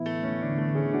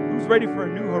Who's ready for a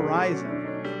new horizon?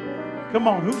 Come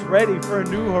on, who's ready for a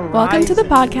new horizon? Welcome to the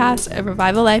podcast of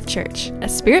Revival Life Church, a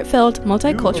spirit-filled,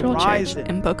 multicultural church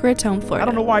in Boca Raton, Florida. I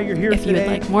don't know why you're here If you would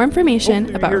today. like more information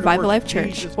Hopefully about you're here to Revival worship Life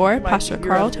Church Jesus. or You might Pastor be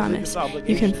here Carl out of Thomas, religious you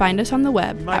obligation. can find us on the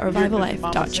web You might at be here because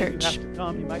Mama said you revivallife.church. have to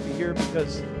come. You might be here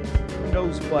because who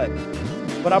knows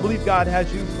what. But I believe God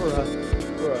has you for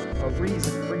a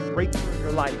reason to bring breakthrough in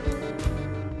your life.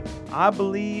 I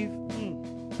believe,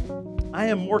 I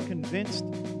am more convinced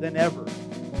than ever.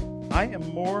 I am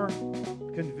more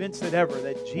convinced than ever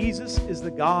that Jesus is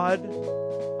the God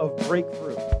of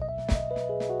breakthrough.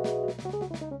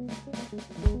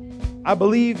 I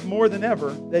believe more than ever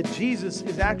that Jesus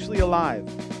is actually alive.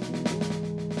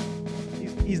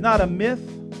 He's not a myth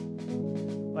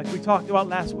like we talked about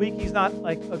last week. He's not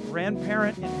like a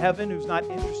grandparent in heaven who's not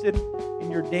interested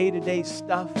in your day-to-day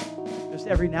stuff, just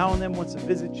every now and then wants to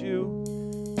visit you.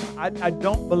 I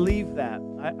don't believe that.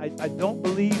 I don't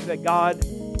believe that God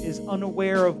is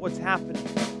unaware of what's happening.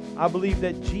 I believe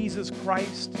that Jesus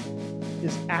Christ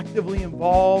is actively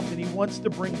involved and He wants to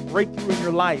bring breakthrough in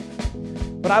your life.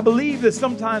 But I believe that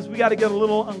sometimes we got to get a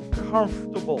little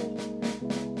uncomfortable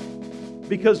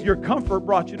because your comfort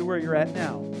brought you to where you're at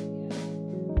now.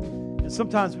 And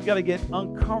sometimes we got to get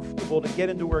uncomfortable to get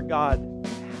into where God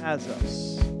has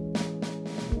us.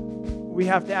 We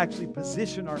have to actually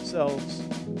position ourselves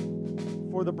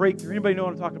for the breakthrough. Anybody know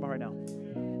what I'm talking about right now?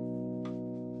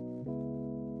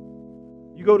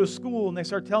 You go to school and they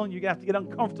start telling you you have to get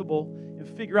uncomfortable and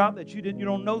figure out that you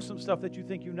don't know some stuff that you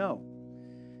think you know.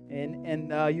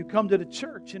 And you come to the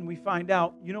church and we find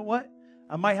out, you know what?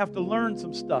 I might have to learn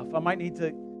some stuff. I might need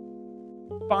to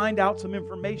find out some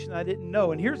information I didn't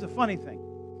know. And here's the funny thing.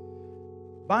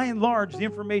 By and large, the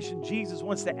information Jesus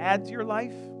wants to add to your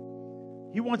life,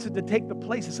 He wants it to take the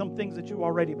place of some things that you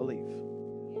already believe.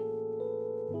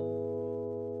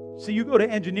 See, you go to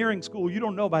engineering school, you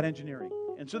don't know about engineering.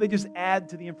 And so they just add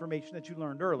to the information that you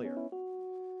learned earlier.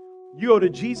 You go to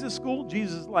Jesus school,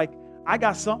 Jesus is like, I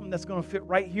got something that's going to fit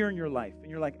right here in your life. And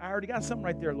you're like, I already got something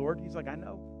right there, Lord. He's like, I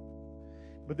know.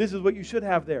 But this is what you should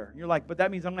have there. And you're like, but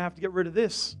that means I'm going to have to get rid of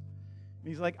this. And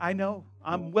He's like, I know.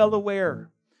 I'm well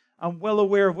aware. I'm well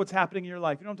aware of what's happening in your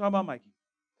life. You know what I'm talking about, Mikey?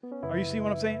 Are you seeing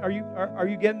what I'm saying? Are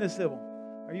you getting this, Sybil?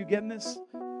 Are you getting this?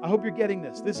 I hope you're getting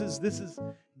this. This is.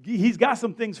 He's got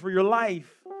some things for your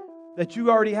life that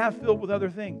you already have filled with other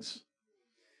things.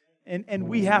 And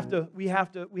we have to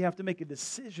make a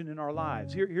decision in our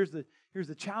lives. Here's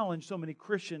the challenge so many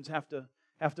Christians have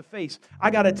to face.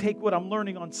 I got to take what I'm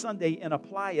learning on Sunday and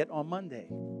apply it on Monday.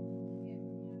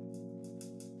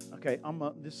 Okay, I'm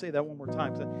going to just say that one more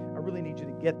time because I really need you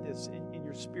to get this in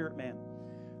your spirit, man.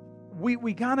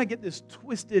 We kind of get this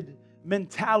twisted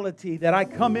mentality that I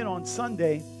come in on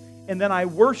Sunday and then I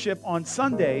worship on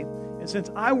Sunday. And since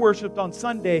I worshiped on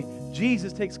Sunday,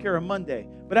 Jesus takes care of Monday.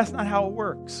 But that's not how it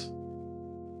works.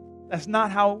 That's not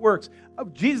how it works.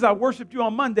 Jesus, I worshiped you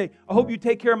on Monday. I hope you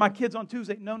take care of my kids on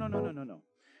Tuesday. No.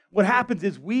 What happens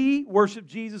is we worship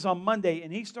Jesus on Monday,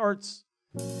 and He starts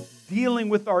dealing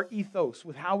with our ethos,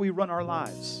 with how we run our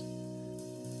lives.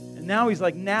 And now He's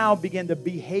like, now begin to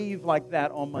behave like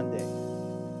that on Monday.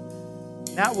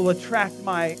 That will attract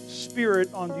my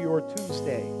spirit onto your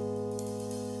Tuesday.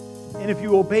 And if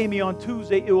you obey me on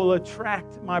Tuesday, it will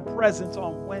attract my presence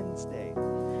on Wednesday.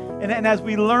 And as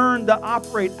we learn to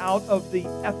operate out of the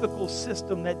ethical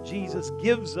system that Jesus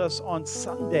gives us on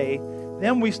Sunday,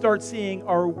 then we start seeing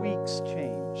our weeks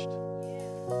changed.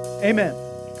 Amen.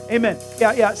 Amen.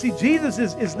 Yeah. See, Jesus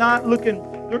is not looking.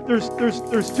 There's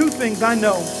two things I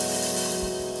know.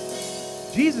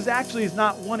 Jesus actually is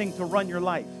not wanting to run your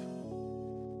life.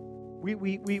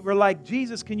 We're like,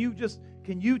 Jesus, can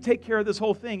you take care of this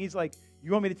whole thing? He's like,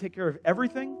 you want me to take care of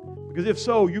everything? Because if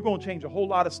so, you're going to change a whole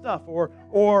lot of stuff.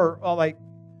 Or like,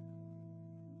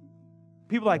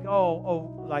 people like,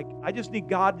 like, I just need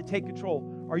God to take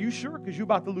control. Are you sure? Because you're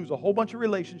about to lose a whole bunch of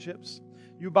relationships.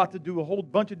 You're about to do a whole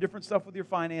bunch of different stuff with your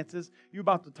finances. You're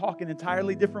about to talk an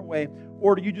entirely different way.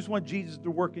 Or do you just want Jesus to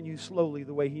work in you slowly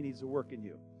the way He needs to work in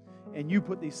you? And you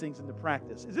put these things into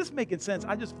practice. Is this making sense?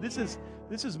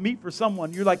 This is meat for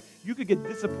someone. You're like, you could get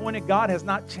disappointed. God has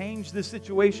not changed this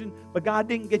situation, but God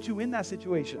didn't get you in that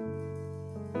situation.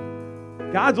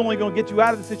 God's only going to get you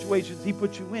out of the situations He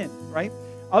put you in, right?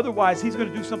 Otherwise, He's going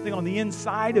to do something on the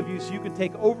inside of you so you can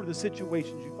take over the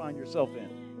situations you find yourself in.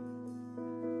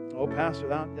 Oh, Pastor,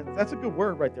 that's a good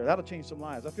word right there. That'll change some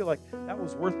lives. I feel like that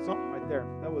was worth something right there.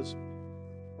 That was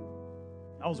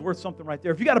worth something right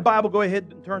there. If you got a Bible, go ahead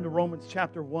and turn to Romans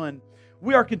chapter 1.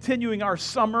 We are continuing our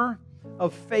Summer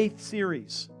of Faith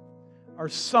series. Our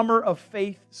Summer of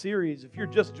Faith series. If you're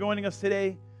just joining us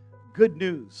today, good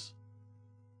news.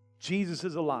 Jesus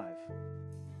is alive.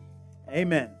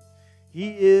 Amen.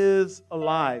 He is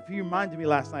alive. He reminded me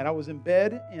last night. I was in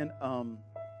bed and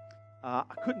I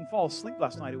couldn't fall asleep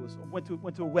last night. Went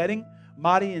to a wedding.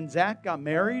 Marty and Zach got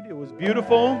married. It was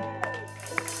beautiful.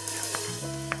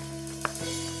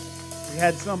 We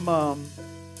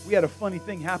had a funny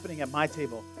thing happening at my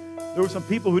table. There were some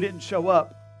people who didn't show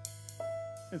up,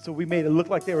 and so we made it look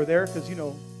like they were there because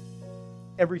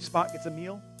every spot gets a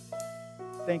meal.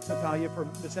 Thanks, Natalia, for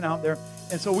missing out there.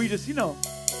 And so we just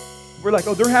we're like,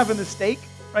 oh, they're having the steak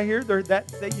right here. They're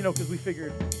that steak, because we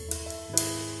figured,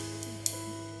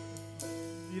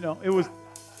 it was,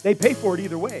 they pay for it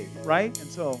either way, right? And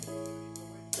so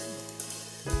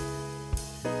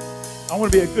I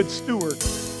want to be a good steward.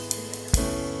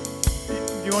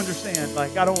 Do you understand?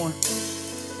 Like, I don't want,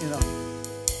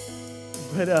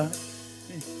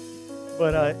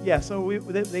 yeah. So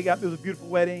they got, it was a beautiful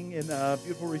wedding and a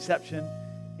beautiful reception,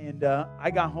 and I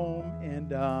got home and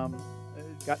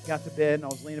got to bed, and I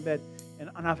was laying in bed, and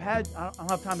I don't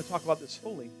have time to talk about this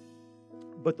fully,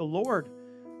 but the Lord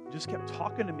just kept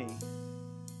talking to me.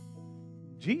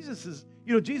 Jesus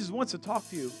wants to talk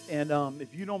to you, and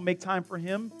if you don't make time for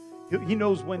Him, He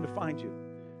knows when to find you.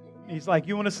 He's like,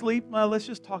 you want to sleep? Well, let's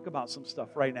just talk about some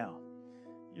stuff right now.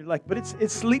 You're like, but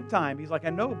it's sleep time. He's like, I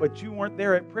know, but you weren't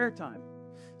there at prayer time.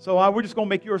 So we're just going to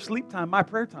make your sleep time my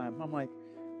prayer time. I'm like,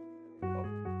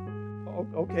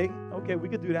 okay, we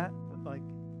could do that. Like,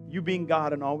 you being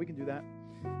God and all, we can do that.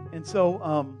 And so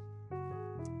I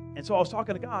was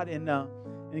talking to God, and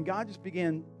God just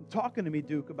began talking to me,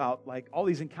 Duke, about like all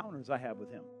these encounters I have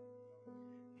with Him.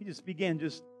 He just began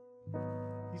he's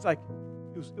like,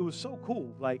 it was so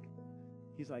cool. Like,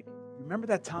 he's like, remember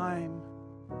that time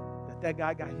that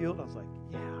guy got healed? I was like,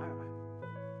 yeah,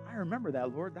 I remember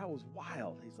that, Lord. That was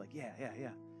wild. He's like, yeah.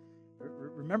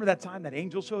 Remember that time that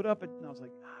angel showed up? And I was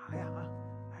like, yeah,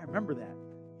 I remember that.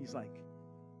 He's like,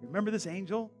 remember this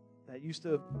angel that used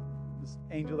to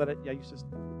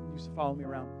follow me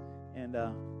around? And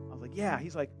I was like, yeah.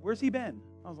 He's like, where's he been?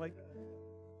 I was like,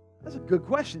 that's a good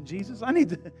question, Jesus. I need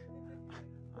to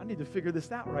figure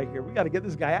this out right here. We got to get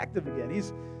this guy active again.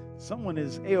 Someone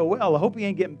is AOL. I hope he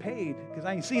ain't getting paid because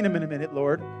I ain't seen him in a minute,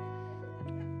 Lord.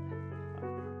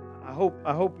 I hope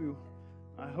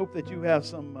that you have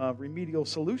some remedial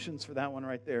solutions for that one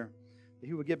right there. That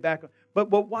he would get back. But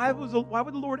why would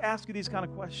the Lord ask you these kind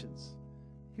of questions?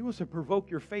 He wants to provoke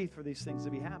your faith for these things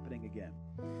to be happening again.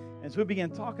 And so he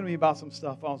began talking to me about some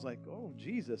stuff. I was like, oh,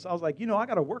 Jesus. I was like, I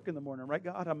got to work in the morning, right,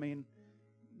 God? I mean,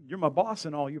 you're my boss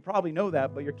and all. You probably know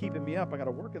that, but you're keeping me up. I got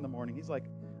to work in the morning. He's like,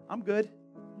 I'm good.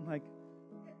 I'm like,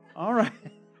 all right.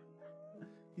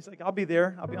 He's like, I'll be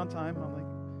there. I'll be on time. I'm like,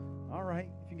 all right.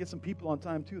 If you can get some people on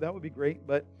time too, that would be great.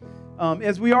 But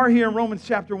as we are here in Romans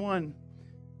chapter 1,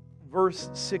 verse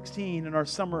 16 in our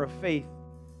summer of faith,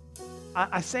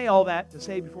 I say all that to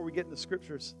say before we get into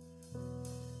scriptures,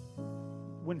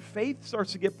 when faith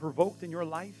starts to get provoked in your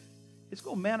life, it's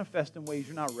going to manifest in ways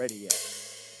you're not ready yet.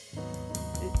 See,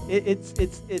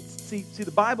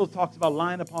 the Bible talks about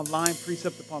line upon line,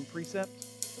 precept upon precept.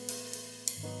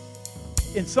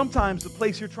 And sometimes the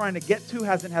place you're trying to get to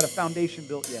hasn't had a foundation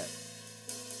built yet.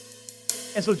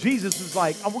 And so Jesus is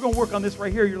like, oh, we're going to work on this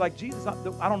right here. You're like, Jesus,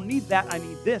 I don't need that. I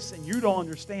need this. And you don't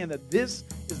understand that this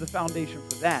is the foundation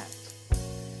for that.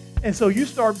 And so you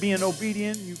start being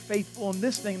obedient, you faithful in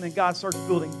this thing, and then God starts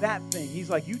building that thing. He's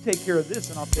like, you take care of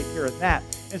this, and I'll take care of that.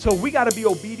 And so we got to be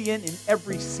obedient in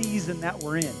every season that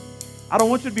we're in. I don't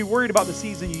want you to be worried about the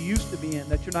season you used to be in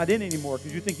that you're not in anymore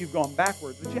because you think you've gone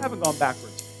backwards, but you haven't gone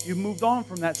backwards. You've moved on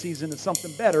from that season to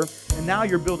something better, and now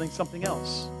you're building something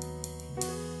else.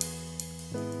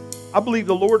 I believe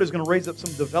the Lord is going to raise up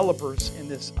some developers in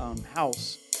this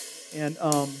house, and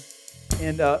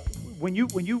when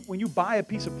you buy a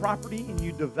piece of property and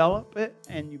you develop it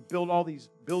and you build all these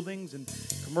buildings and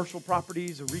commercial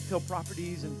properties or retail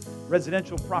properties and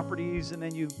residential properties, and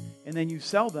then you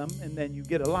sell them, and then you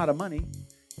get a lot of money,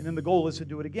 and then the goal is to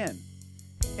do it again.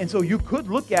 And so you could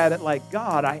look at it like,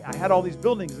 God, I had all these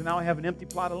buildings and now I have an empty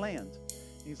plot of land.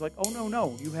 And He's like, oh,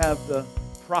 no, you have the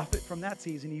profit from that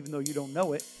season even though you don't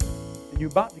know it, and you're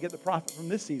about to get the profit from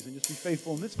this season. Just be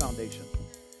faithful in this foundation.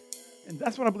 And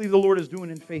that's what I believe the Lord is doing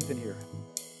in faith in here.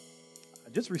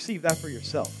 Just receive that for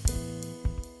yourself.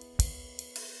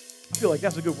 I feel like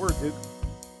that's a good word, Duke.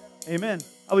 Amen.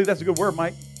 I believe that's a good word,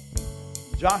 Mike.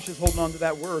 Josh is holding on to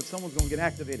that word. Someone's going to get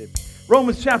activated.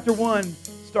 Romans chapter 1,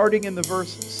 starting in the verse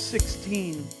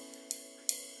 16.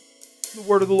 The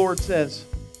word of the Lord says,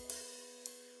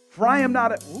 For I am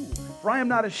not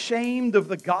ashamed of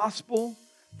the gospel,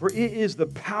 for it is the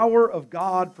power of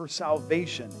God for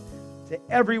salvation to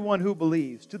everyone who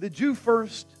believes, to the Jew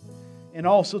first, and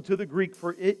also to the Greek,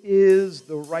 for in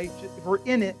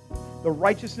it the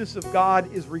righteousness of God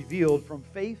is revealed from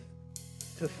faith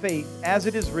to faith, as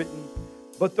it is written,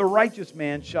 but the righteous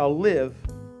man shall live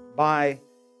by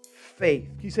faith.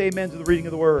 Can you say amen to the reading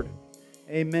of the word?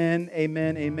 Amen,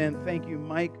 amen, amen. Thank you,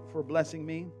 Mike, for blessing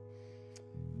me,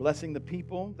 blessing the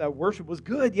people. That worship was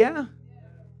good, yeah?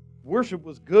 Worship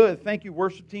was good. Thank you,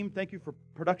 worship team. Thank you for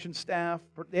production staff.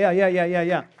 Yeah.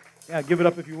 Yeah, give it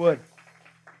up if you would.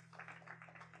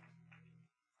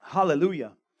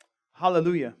 Hallelujah.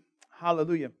 Hallelujah.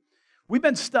 Hallelujah. We've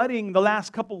been studying the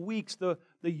last couple weeks the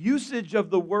usage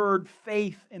of the word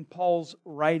faith in Paul's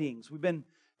writings. We've been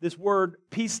this word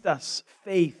pistos,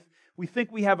 faith. We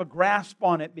think we have a grasp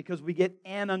on it because we get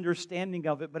an understanding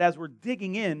of it. But as we're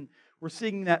digging in, we're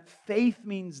seeing that faith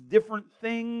means different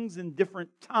things in different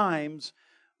times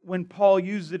when Paul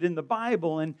used it in the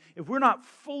Bible. And if we're not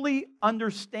fully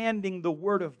understanding the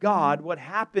Word of God, what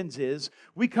happens is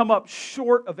we come up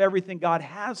short of everything God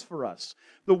has for us.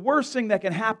 The worst thing that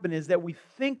can happen is that we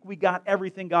think we got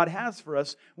everything God has for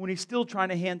us when He's still trying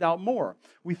to hand out more.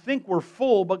 We think we're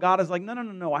full, but God is like,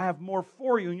 no, I have more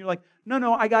for you. And you're like,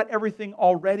 no, I got everything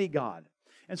already, God.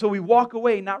 And so we walk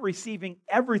away not receiving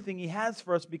everything He has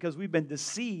for us because we've been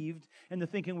deceived into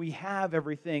thinking we have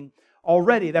everything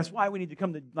already. That's why we need to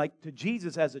come to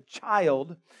Jesus as a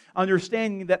child,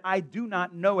 understanding that I do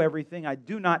not know everything, I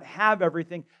do not have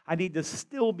everything. I need to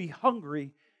still be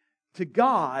hungry to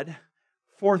God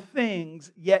for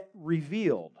things yet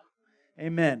revealed.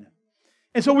 Amen.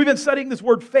 And so we've been studying this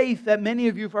word faith that many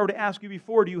of you, if I were to ask you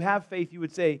before, do you have faith? You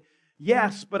would say,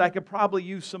 yes, but I could probably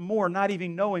use some more, not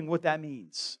even knowing what that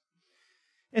means.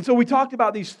 And so we talked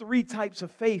about these three types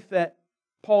of faith that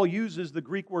Paul uses, the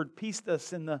Greek word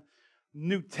pistos in the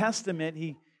New Testament.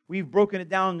 We've broken it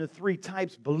down into three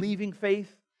types: believing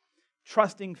faith,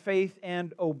 trusting faith,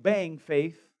 and obeying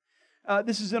faith.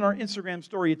 This is in our Instagram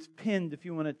story. It's pinned if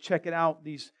you want to check it out,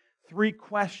 these three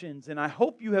questions. And I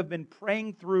hope you have been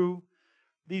praying through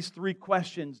these three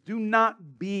questions. Do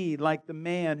not be like the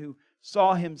man who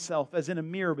saw himself as in a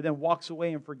mirror, but then walks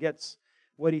away and forgets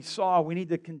what he saw. We need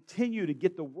to continue to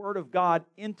get the Word of God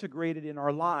integrated in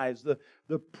our lives.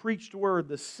 The preached Word,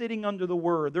 the sitting under the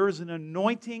Word. There is an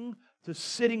anointing to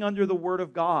sitting under the Word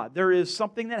of God. There is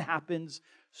something that happens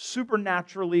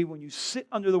supernaturally when you sit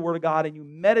under the Word of God and you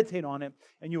meditate on it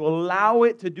and you allow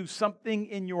it to do something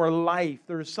in your life.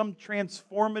 There is some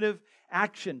transformative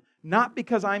action, not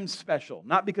because I'm special,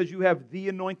 not because you have the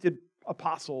anointed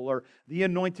apostle or the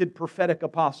anointed prophetic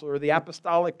apostle or the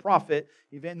apostolic prophet.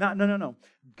 No.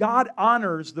 God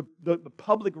honors the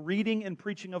public reading and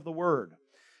preaching of the Word.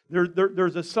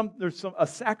 There's a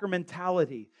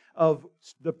sacramentality of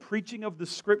the preaching of the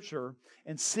Scripture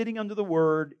and sitting under the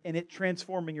Word and it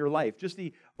transforming your life. Just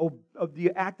the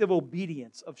act of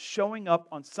obedience of showing up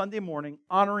on Sunday morning,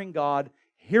 honoring God,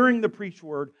 hearing the preached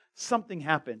Word, something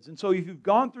happens. And so if you've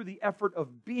gone through the effort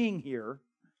of being here,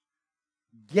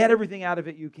 get everything out of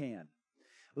it you can.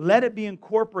 Let it be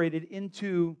incorporated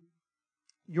into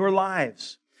your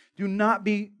lives. Do not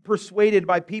be persuaded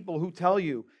by people who tell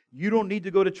you, you don't need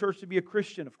to go to church to be a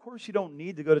Christian. Of course you don't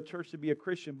need to go to church to be a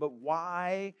Christian, but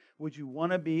why would you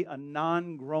want to be a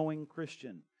non-growing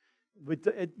Christian?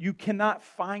 You cannot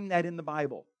find that in the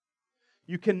Bible.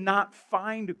 You cannot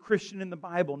find a Christian in the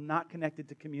Bible not connected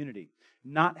to community,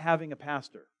 not having a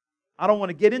pastor. I don't want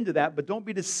to get into that, but don't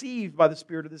be deceived by the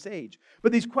spirit of this age.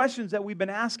 But these questions that we've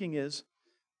been asking is,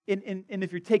 and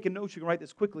if you're taking notes, you can write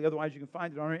this quickly, otherwise you can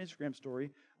find it on our Instagram story.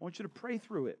 I want you to pray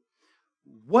through it.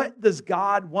 What does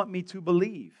God want me to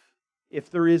believe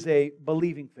if there is a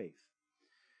believing faith?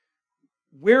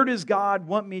 Where does God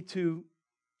want me to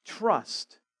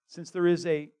trust since there is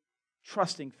a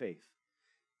trusting faith?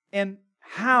 And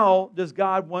how does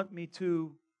God want me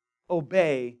to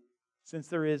obey since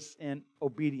there is an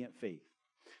obedient faith?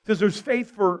 Because there's faith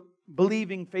for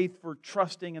believing, faith for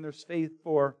trusting, and there's faith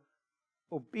for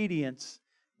obedience.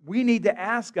 We need to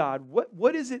ask God,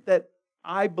 what is it that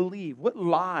I believe? What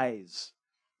lies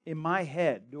in my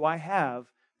head do I have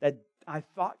that I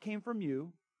thought came from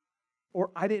you,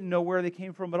 or I didn't know where they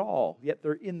came from at all, yet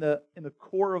they're in the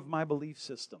core of my belief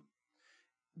system?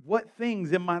 What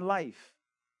things in my life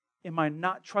am I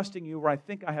not trusting you where I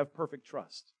think I have perfect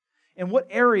trust? And what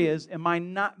areas am I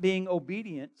not being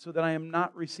obedient so that I am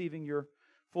not receiving your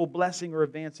full blessing or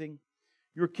advancing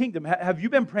your kingdom? Have you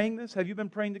been praying this? Have you been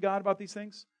praying to God about these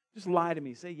things? Just lie to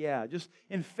me. Say, yeah. Just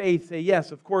in faith, say,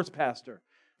 yes, of course, Pastor.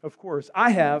 Of course.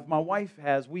 I have. My wife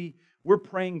has. We're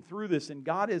praying through this, and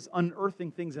God is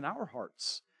unearthing things in our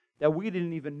hearts that we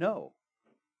didn't even know.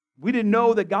 We didn't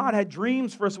know that God had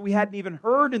dreams for us we hadn't even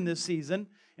heard in this season.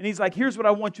 And He's like, here's what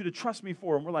I want you to trust me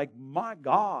for. And we're like, my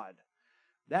God,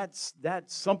 that's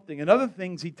something. And other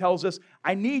things He tells us,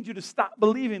 I need you to stop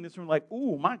believing this. And we're like,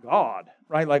 oh, my God,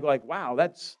 right? Like, wow,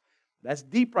 that's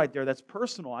deep right there. That's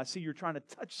personal. I see you're trying to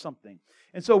touch something.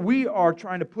 And so we are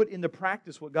trying to put into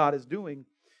practice what God is doing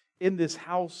in this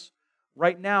house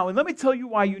right now. And let me tell you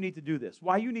why you need to do this,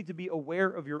 why you need to be aware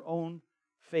of your own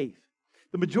faith.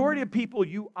 The majority of people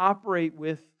you operate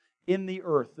with in the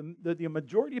earth, the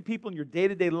majority of people in your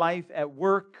day-to-day life, at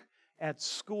work, at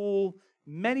school,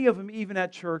 many of them even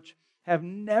at church, have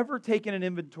never taken an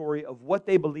inventory of what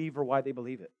they believe or why they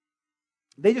believe it.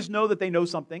 They just know that they know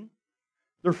something.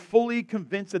 They're fully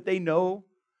convinced that they know,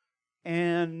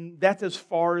 and that's as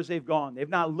far as they've gone. They've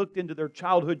not looked into their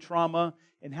childhood trauma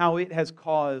and how it has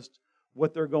caused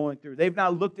what they're going through. They've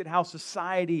not looked at how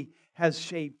society has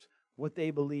shaped what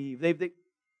they believe.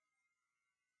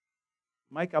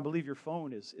 Mike, I believe your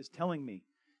phone is telling me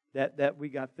that we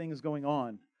got things going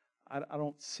on. I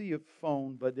don't see a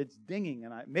phone, but it's dinging,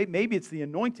 and maybe it's the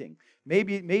anointing.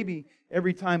 Maybe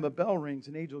every time a bell rings,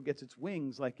 an angel gets its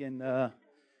wings, like in the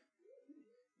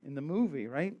movie,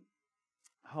 right?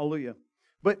 Hallelujah.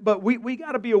 But we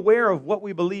got to be aware of what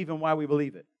we believe and why we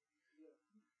believe it.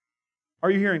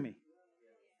 Are you hearing me?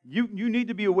 You need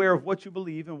to be aware of what you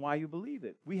believe and why you believe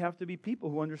it. We have to be people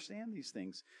who understand these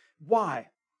things. Why?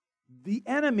 The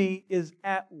enemy is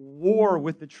at war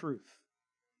with the truth.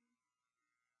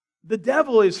 The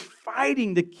devil is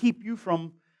fighting to keep you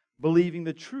from believing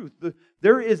the truth.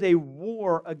 There is a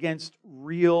war against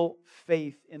real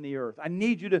faith in the earth. I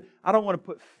don't want to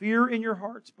put fear in your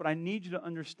hearts, but I need you to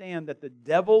understand that the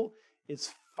devil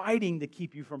is fighting to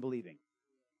keep you from believing.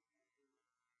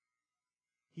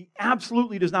 He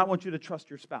absolutely does not want you to trust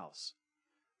your spouse.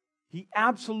 He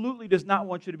absolutely does not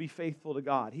want you to be faithful to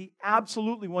God. He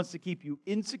absolutely wants to keep you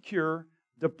insecure,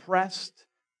 depressed,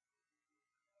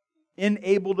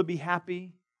 unable to be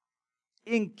happy,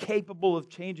 incapable of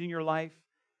changing your life,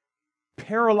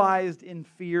 paralyzed in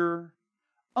fear,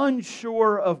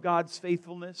 unsure of God's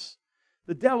faithfulness.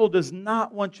 The devil does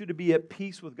not want you to be at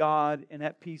peace with God and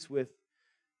at peace with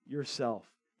yourself.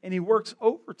 And he works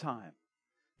overtime.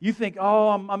 You think, oh,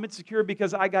 I'm insecure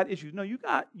because I got issues. No,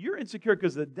 you're insecure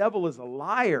because the devil is a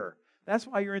liar. That's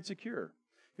why you're insecure.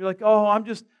 You're like, oh, I'm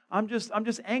just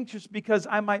anxious because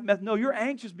I might mess. No, you're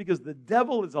anxious because the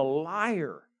devil is a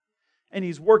liar. And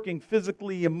he's working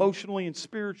physically, emotionally, and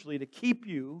spiritually to keep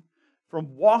you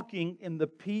from walking in the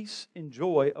peace and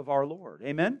joy of our Lord.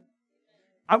 Amen?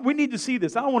 We need to see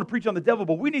this. I don't want to preach on the devil,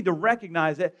 but we need to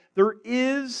recognize that there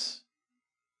is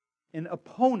an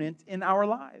opponent in our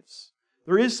lives.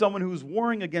 There is someone who's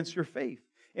warring against your faith.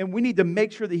 And we need to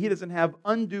make sure that he doesn't have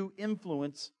undue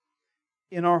influence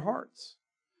in our hearts.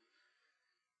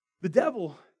 The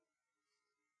devil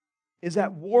is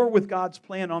at war with God's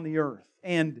plan on the earth.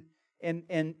 And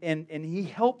he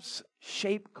helps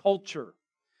shape culture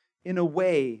in a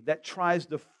way that tries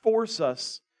to force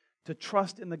us to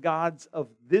trust in the gods of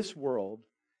this world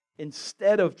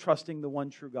instead of trusting the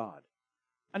one true God.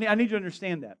 I need you to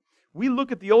understand that. We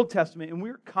look at the Old Testament and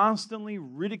we're constantly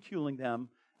ridiculing them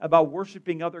about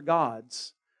worshiping other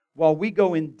gods while we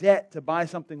go in debt to buy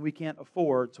something we can't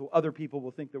afford so other people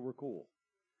will think that we're cool.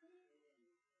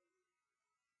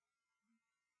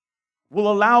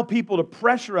 We'll allow people to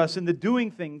pressure us into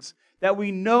doing things that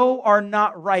we know are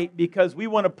not right because we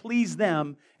want to please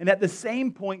them, and at the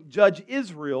same point judge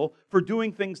Israel for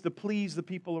doing things to please the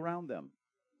people around them.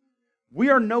 We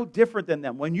are no different than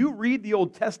them. When you read the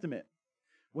Old Testament,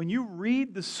 when you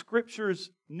read the Scriptures,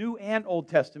 New and Old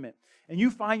Testament, and you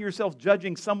find yourself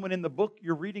judging someone in the book,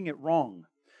 you're reading it wrong.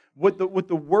 What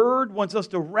the Word wants us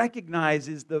to recognize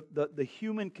is the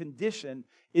human condition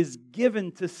is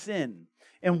given to sin.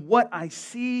 And what I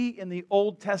see in the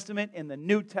Old Testament, in the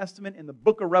New Testament, in the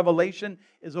book of Revelation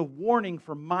is a warning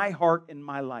for my heart and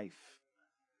my life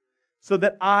so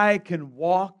that I can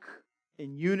walk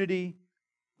in unity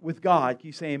with God. Can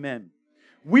you say amen?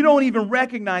 We don't even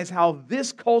recognize how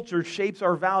this culture shapes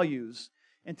our values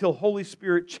until Holy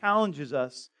Spirit challenges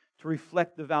us to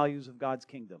reflect the values of God's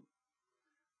kingdom.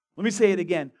 Let me say it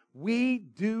again. We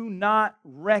do not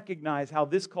recognize how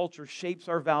this culture shapes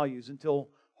our values until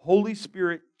Holy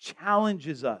Spirit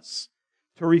challenges us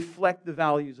to reflect the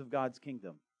values of God's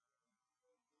kingdom.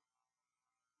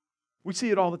 We see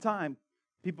it all the time.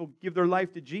 People give their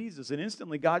life to Jesus, and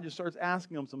instantly God just starts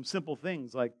asking them some simple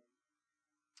things like,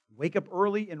 wake up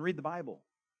early and read the Bible.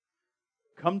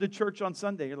 Come to church on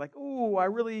Sunday. You're like, oh, I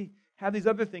really have these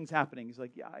other things happening. He's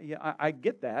like, yeah, I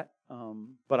get that,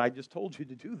 but I just told you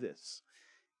to do this.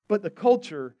 But the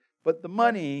culture, but the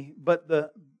money, but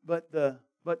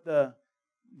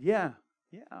yeah.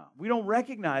 We don't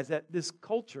recognize that this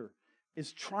culture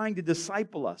is trying to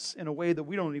disciple us in a way that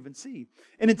we don't even see.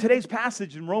 And in today's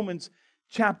passage in Romans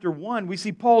chapter 1, we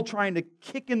see Paul trying to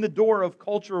kick in the door of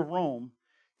culture of Rome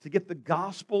to get the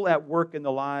gospel at work in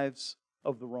the lives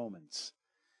of the Romans.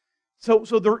 So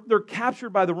they're captured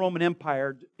by the Roman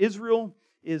Empire. Israel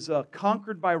is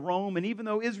conquered by Rome, and even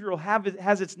though Israel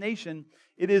has its nation,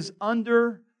 it is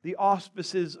under the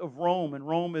auspices of Rome, and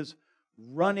Rome is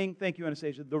running, thank you,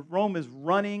 Anastasia, Rome is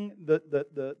running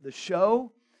the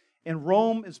show, and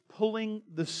Rome is pulling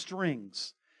the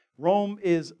strings. Rome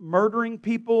is murdering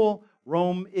people.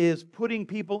 Rome is putting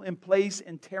people in place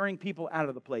and tearing people out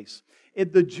of the place.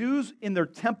 The Jews in their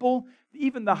temple,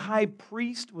 even the high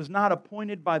priest was not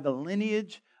appointed by the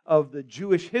lineage of the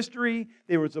Jewish history.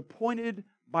 They was appointed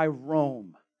by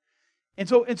Rome. And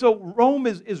so Rome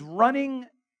is running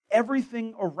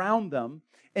everything around them.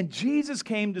 And Jesus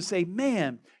came to say,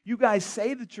 man, you guys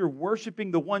say that you're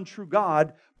worshiping the one true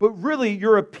God, but really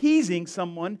you're appeasing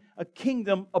someone, a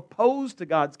kingdom opposed to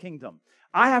God's kingdom.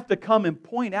 I have to come and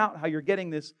point out how you're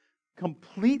getting this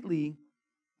completely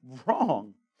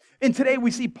wrong. And today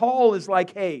we see Paul is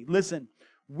like, hey, listen,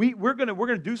 we're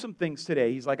gonna do some things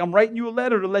today. He's like, I'm writing you a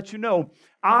letter to let you know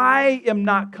I am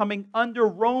not coming under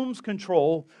Rome's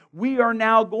control. We are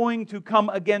now going to come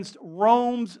against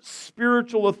Rome's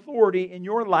spiritual authority in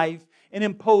your life and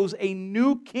impose a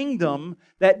new kingdom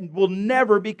that will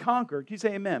never be conquered. Can you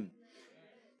say amen?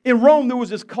 In Rome, there was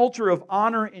this culture of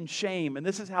honor and shame, and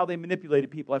this is how they manipulated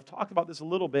people. I've talked about this a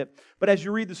little bit, but as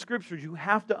you read the Scriptures, you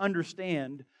have to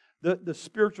understand the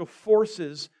spiritual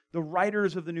forces the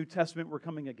writers of the New Testament were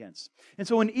coming against. And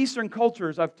so in Eastern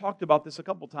cultures, I've talked about this a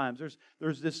couple times,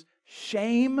 there's this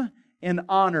shame and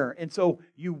honor. And so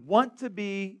you want to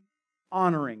be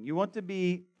honoring. You want to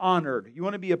be honored. You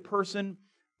want to be a person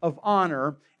of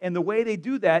honor. And the way they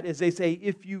do that is they say,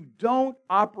 if you don't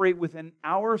operate within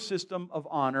our system of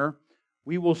honor,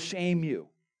 we will shame you.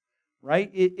 Right?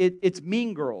 It's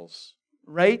Mean Girls.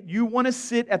 Right? You want to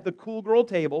sit at the cool girl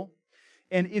table.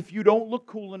 And if you don't look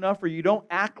cool enough or you don't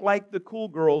act like the cool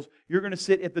girls, you're going to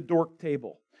sit at the dork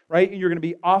table, right? And you're going to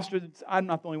be ostracized. I'm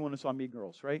not the only one who saw Mean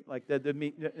Girls, right?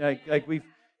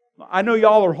 I know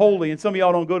y'all are holy, and some of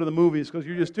y'all don't go to the movies because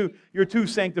you're too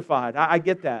sanctified. I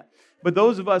get that. But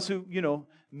those of us who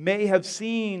may have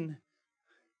seen,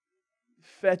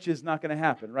 fetch is not going to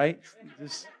happen, right?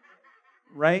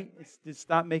 Right? It's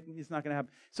not going to happen.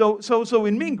 So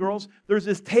in Mean Girls, there's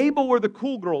this table where the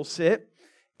cool girls sit.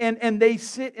 And they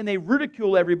sit and they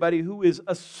ridicule everybody who is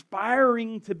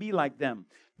aspiring to be like them.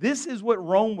 This is what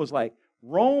Rome was like.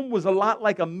 Rome was a lot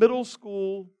like a middle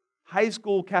school, high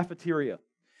school cafeteria.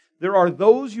 There are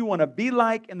those you want to be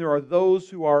like, and there are those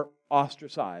who are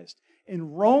ostracized.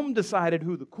 And Rome decided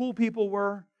who the cool people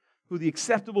were, who the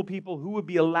acceptable people, who would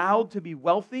be allowed to be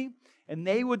wealthy, and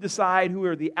they would decide who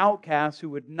are the outcasts, who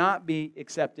would not be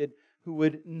accepted, who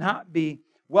would not be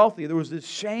wealthy. There was this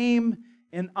shame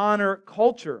and honor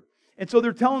culture. And so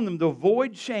they're telling them to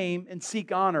avoid shame and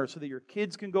seek honor so that your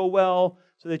kids can go well,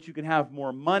 so that you can have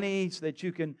more money, so that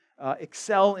you can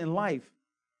excel in life.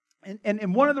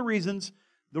 And one of the reasons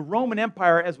the Roman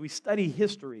Empire, as we study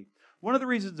history, one of the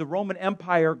reasons the Roman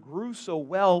Empire grew so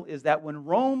well is that when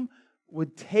Rome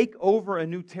would take over a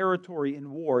new territory in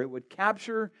war, it would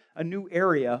capture a new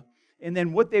area, and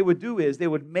then what they would do is they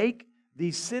would make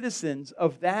these citizens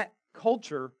of that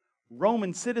culture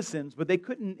Roman citizens, but they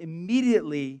couldn't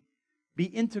immediately be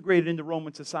integrated into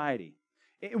Roman society.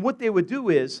 And what they would do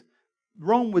is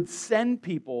Rome would send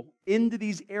people into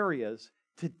these areas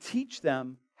to teach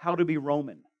them how to be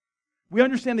Roman. We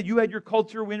understand that you had your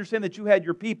culture, we understand that you had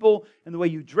your people, and the way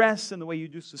you dress, and the way you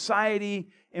do society,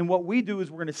 and what we do is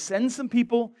we're going to send some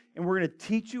people, and we're going to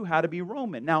teach you how to be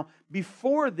Roman. Now,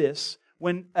 before this,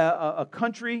 when a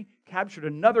country captured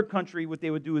another country, what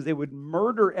they would do is they would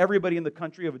murder everybody in the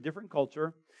country of a different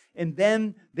culture, and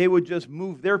then they would just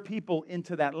move their people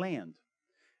into that land.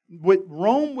 What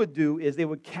Rome would do is they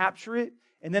would capture it,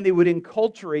 and then they would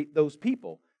enculturate those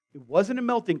people. It wasn't a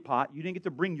melting pot. You didn't get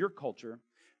to bring your culture.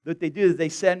 What they did is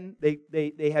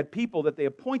they had people that they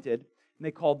appointed, and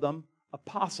they called them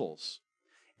apostles.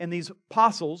 And these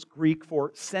apostles, Greek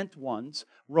for sent ones,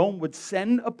 Rome would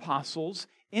send apostles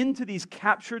into these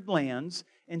captured lands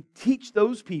and teach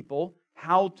those people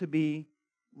how to be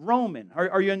Roman.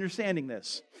 Are you understanding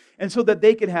this? And so that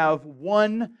they could have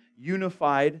one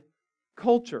unified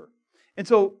culture. And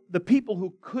so the people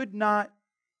who could not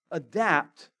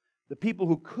adapt, the people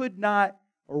who could not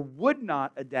or would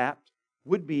not adapt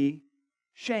would be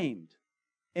shamed.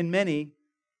 And many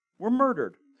were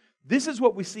murdered. This is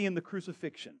what we see in the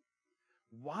crucifixion.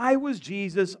 Why was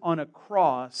Jesus on a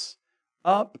cross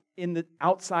up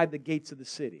outside the gates of the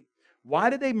city? Why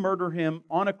did they murder him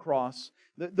on a cross?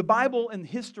 The Bible and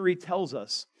history tells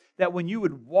us that when you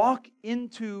would walk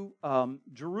into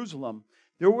Jerusalem,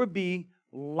 there would be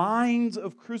lines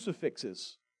of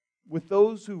crucifixes with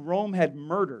those who Rome had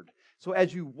murdered. So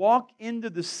as you walk into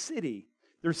the city,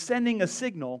 they're sending a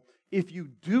signal: if you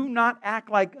do not act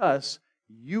like us,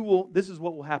 this is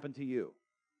what will happen to you.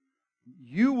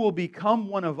 You will become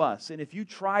one of us, and if you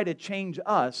try to change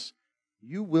us,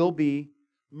 you will be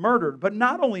murdered. But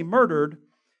not only murdered,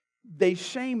 they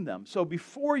shamed them. So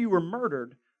before you were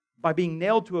murdered by being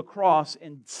nailed to a cross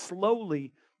and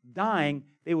slowly dying,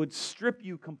 they would strip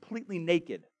you completely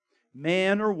naked.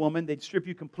 Man or woman, they'd strip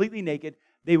you completely naked.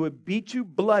 They would beat you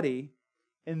bloody,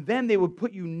 and then they would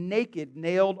put you naked,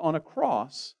 nailed on a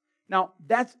cross. Now,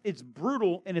 it's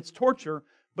brutal and it's torture,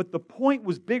 but the point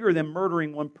was bigger than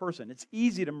murdering one person. It's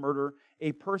easy to murder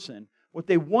a person. What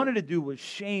they wanted to do was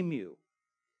shame you.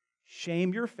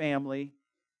 Shame your family.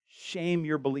 Shame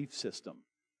your belief system.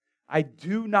 I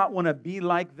do not want to be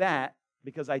like that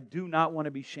because I do not want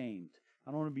to be shamed.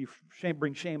 I don't want to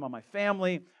bring shame on my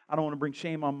family. I don't want to bring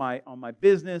shame on my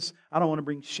business. I don't want to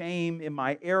bring shame in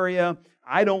my area.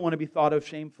 I don't want to be thought of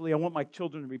shamefully. I want my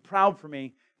children to be proud for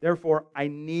me. Therefore, I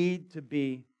need to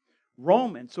be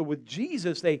Roman. So with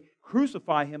Jesus, they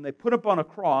crucify him. They put him on a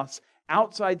cross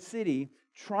outside city,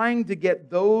 trying to get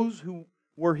those who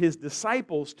were his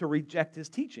disciples to reject his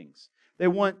teachings. They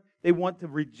want to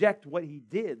reject what he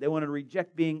did. They want to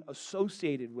reject being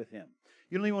associated with him.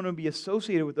 You don't even want to be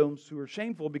associated with those who are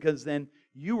shameful, because then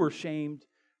you were shamed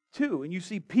too. And you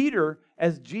see Peter,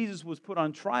 as Jesus was put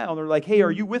on trial, they're like, hey,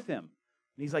 are you with him?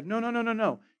 And he's like,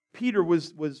 no. Peter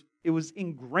it was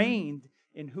ingrained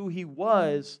in who he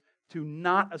was to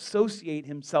not associate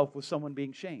himself with someone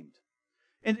being shamed.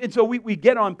 And so we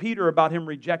get on Peter about him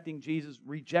rejecting Jesus.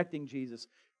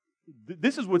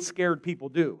 This is what scared people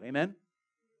do. Amen?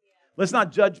 Let's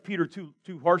not judge Peter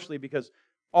too harshly, because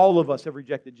all of us have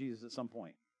rejected Jesus at some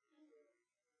point.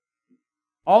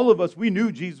 All of us, we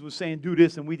knew Jesus was saying do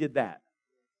this and we did that.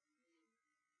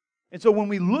 And so when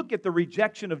we look at the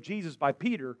rejection of Jesus by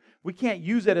Peter, we can't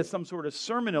use that as some sort of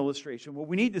sermon illustration. What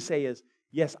we need to say is,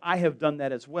 yes, I have done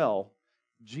that as well.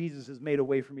 Jesus has made a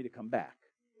way for me to come back.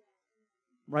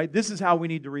 Right? This is how we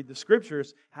need to read the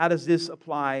Scriptures. How does this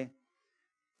apply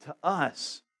to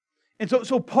us? And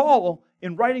so Paul,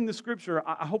 in writing the Scripture,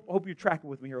 I hope you're tracking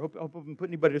with me here. I hope I haven't put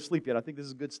anybody to sleep yet. I think this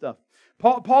is good stuff.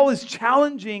 Paul is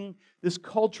challenging this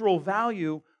cultural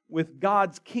value with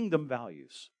God's kingdom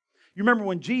values. You remember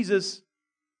when Jesus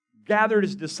gathered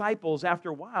his disciples, after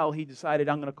a while, he decided,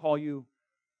 I'm going to call you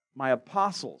my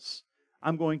apostles.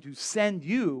 I'm going to send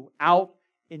you out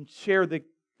and share the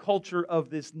culture of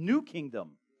this new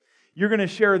kingdom. You're going to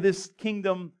share this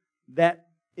kingdom that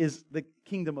is the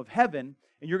kingdom of heaven,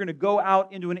 and you're going to go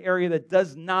out into an area that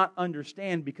does not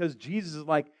understand, because Jesus is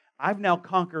like, I've now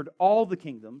conquered all the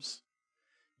kingdoms.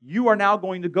 You are now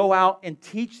going to go out and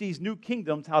teach these new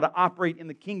kingdoms how to operate in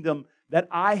the kingdom that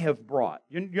I have brought.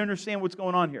 You understand what's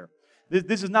going on here?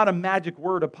 This is not a magic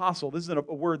word, apostle. This is a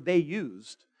word they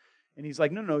used. And he's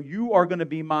like, no, you are going to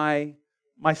be my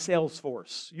sales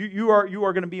force. You are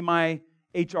going to be my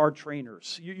HR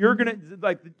trainers. You're going to,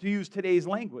 like, to use today's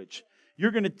language,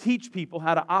 you're going to teach people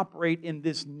how to operate in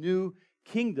this new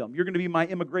kingdom. You're going to be my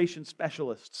immigration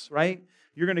specialists, right?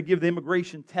 You're going to give the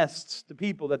immigration tests to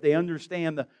people that they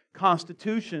understand the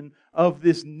constitution of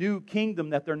this new kingdom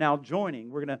that they're now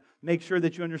joining. We're going to make sure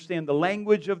that you understand the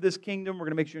language of this kingdom. We're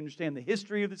going to make sure you understand the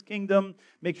history of this kingdom.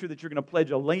 Make sure that you're going to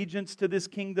pledge allegiance to this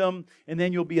kingdom. And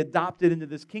then you'll be adopted into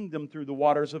this kingdom through the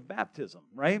waters of baptism,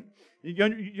 right?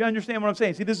 You understand what I'm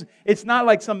saying? See, it's not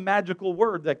like some magical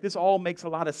word. Like, this all makes a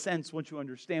lot of sense once you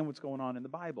understand what's going on in the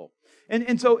Bible.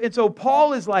 And so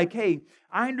Paul is like, hey,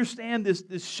 I understand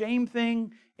this shame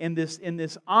thing and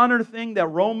this honor thing that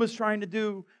Rome was trying to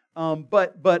do,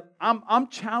 but I'm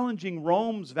challenging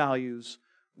Rome's values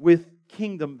with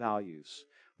kingdom values.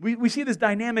 We see this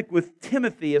dynamic with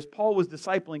Timothy as Paul was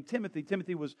discipling Timothy.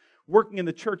 Timothy was working in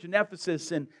the church in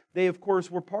Ephesus, and they, of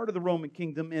course, were part of the Roman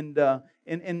kingdom. And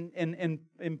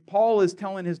Paul is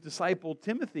telling his disciple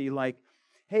Timothy, like,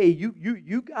 hey,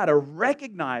 you got to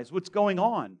recognize what's going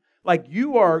on. Like,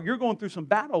 you're going through some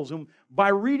battles, and by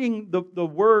reading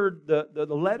the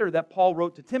letter that Paul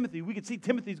wrote to Timothy, we can see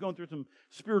Timothy's going through some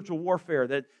spiritual warfare,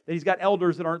 that he's got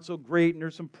elders that aren't so great, and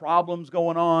there's some problems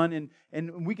going on,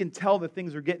 and we can tell that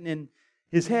things are getting in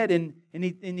his head, and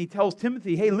he tells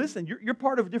Timothy, hey, listen, you're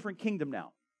part of a different kingdom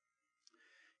now.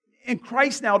 And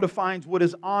Christ now defines what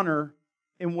is honor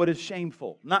and what is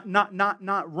shameful, not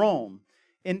Rome.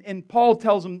 And Paul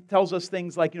tells us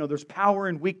things like, there's power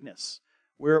in weakness,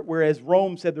 whereas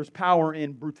Rome said there's power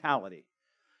in brutality,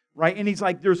 right? And he's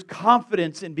like, there's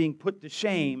confidence in being put to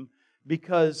shame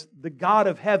because the God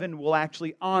of heaven will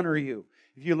actually honor you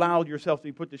if you allowed yourself to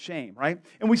be put to shame, right?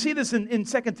 And we see this in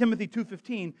 2 Timothy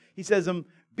 2:15. He says,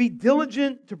 be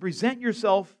diligent to present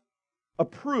yourself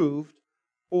approved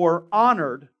or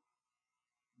honored.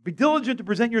 Be diligent to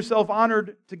present yourself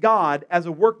honored to God as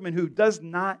a workman who does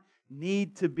not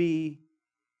need to be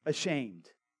ashamed,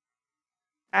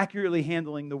 accurately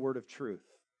handling the word of truth.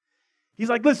 He's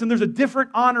like, listen, there's a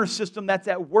different honor system that's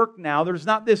at work now. There's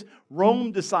not this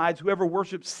Rome decides whoever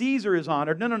worships Caesar is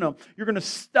honored. No. You're going to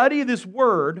study this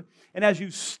word, and as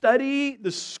you study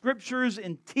the scriptures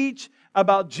and teach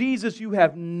about Jesus, you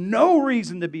have no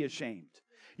reason to be ashamed.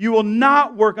 You will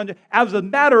not work under. As a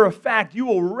matter of fact, you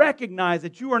will recognize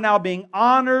that you are now being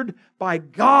honored by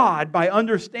God by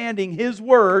understanding His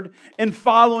Word and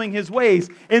following His ways.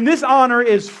 And this honor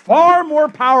is far more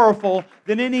powerful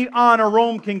than any honor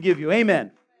Rome can give you.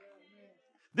 Amen.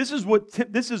 This is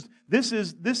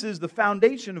the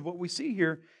foundation of what we see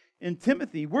here in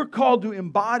Timothy. We're called to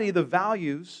embody the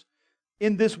values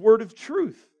in this word of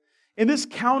truth. In this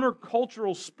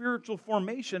countercultural spiritual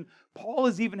formation, Paul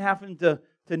is even having to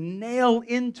nail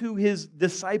into his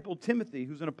disciple Timothy,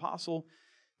 who's an apostle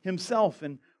himself.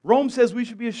 And Rome says we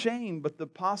should be ashamed, but the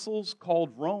apostles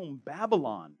called Rome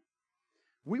Babylon.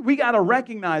 We got to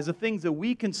recognize the things that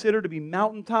we consider to be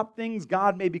mountaintop things,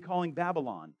 God may be calling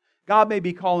Babylon. God may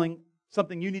be calling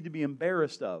something you need to be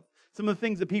embarrassed of. Some of the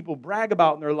things that people brag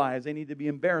about in their lives, they need to be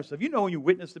embarrassed of. When you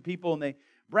witness to people and they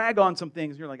brag on some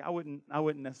things, you're like, I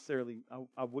wouldn't necessarily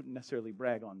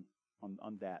brag on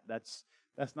that.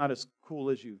 That's not as cool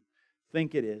as you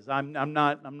think it is. I'm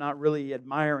not really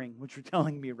admiring what you're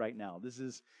telling me right now.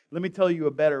 Let me tell you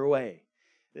a better way.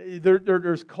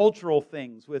 There's cultural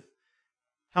things with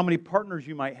how many partners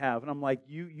you might have. And I'm like,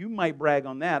 you might brag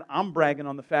on that. I'm bragging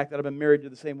on the fact that I've been married to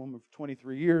the same woman for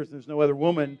 23 years. There's no other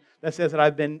woman that says that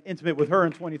I've been intimate with her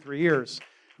in 23 years.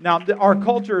 Now, our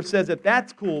culture says that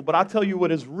that's cool, but I'll tell you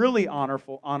what is really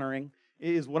honoring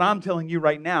is what I'm telling you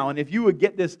right now. And if you would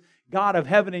get this God of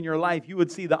heaven in your life, you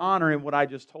would see the honor in what I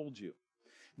just told you.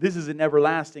 This is an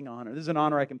everlasting honor. This is an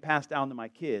honor I can pass down to my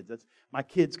kids. My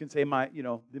kids can say my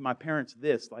parents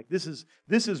this. Like this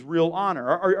is real honor.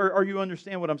 Are you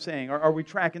understand what I'm saying? Are we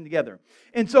tracking together?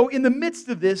 And so in the midst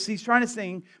of this, he's trying to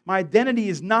say, my identity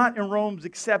is not in Rome's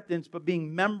acceptance, but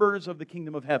being members of the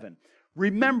kingdom of heaven.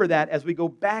 Remember that as we go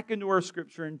back into our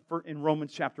scripture in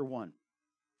Romans chapter 1.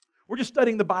 We're just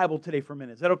studying the Bible today for a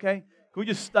minute. Is that okay? Can we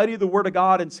just study the Word of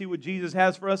God and see what Jesus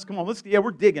has for us? Come on,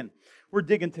 we're digging. We're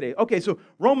digging today. Okay, so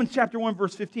Romans chapter 1,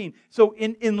 verse 15. So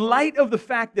in light of the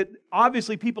fact that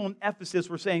obviously people in Ephesus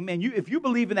were saying, man, if you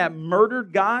believe in that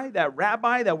murdered guy, that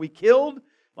rabbi that we killed,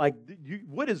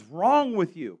 what is wrong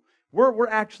with you? We're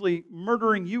actually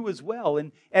murdering you as well.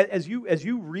 And as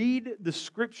you read the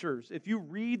Scriptures, if you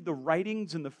read the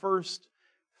writings in the first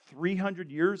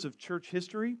 300 years of church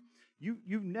history,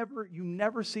 you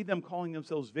never see them calling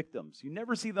themselves victims. You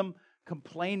never see them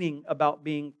complaining about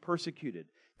being persecuted.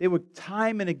 They would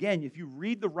time and again, if you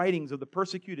read the writings of the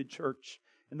persecuted church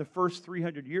in the first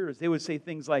 300 years, they would say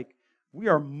things like, we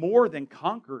are more than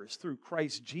conquerors through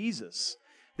Christ Jesus.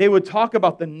 They would talk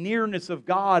about the nearness of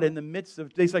God in the midst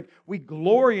of days. Like, we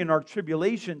glory in our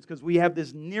tribulations because we have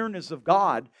this nearness of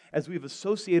God as we've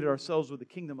associated ourselves with the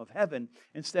kingdom of heaven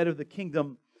instead of the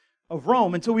kingdom of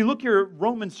Rome. And so we look here at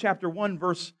Romans chapter 1,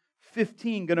 verse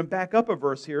 15. Going to back up a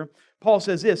verse here. Paul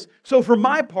says this, so for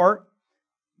my part,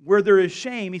 where there is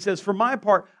shame, he says, for my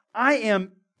part, I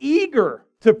am eager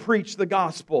to preach the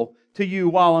gospel to you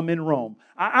while I'm in Rome.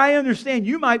 I understand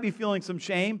you might be feeling some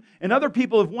shame, and other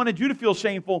people have wanted you to feel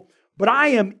shameful, but I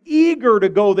am eager to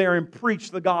go there and preach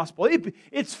the gospel.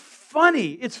 It's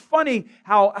funny. It's funny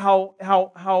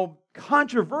how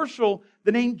controversial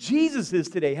the name Jesus is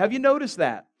today. Have you noticed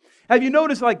that? Have you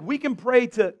noticed, we can pray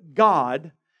to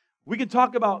God, we can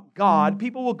talk about God,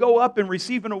 people will go up and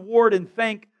receive an award and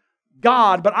thank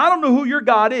God, but I don't know who your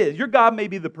God is. Your God may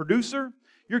be the producer.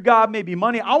 Your God may be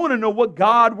money. I want to know what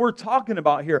God we're talking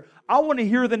about here. I want to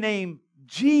hear the name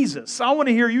Jesus. I want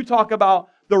to hear you talk about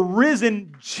the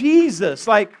risen Jesus.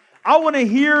 I want to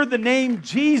hear the name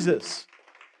Jesus.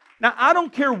 Now, I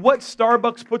don't care what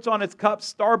Starbucks puts on its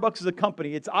cups. Starbucks is a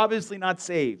company. It's obviously not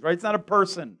saved, right? It's not a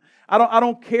person. I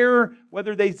don't care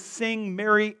whether they sing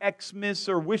Merry Xmas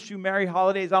or Wish You Merry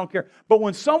Holidays. I don't care. But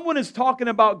when someone is talking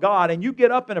about God and you get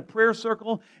up in a prayer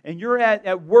circle and you're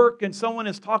at work and someone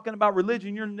is talking about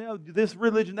religion, you're this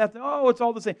religion, that, it's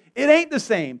all the same. It ain't the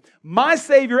same. My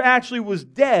Savior actually was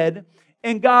dead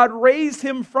and God raised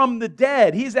him from the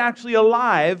dead. He's actually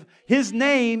alive. His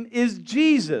name is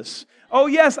Jesus. Oh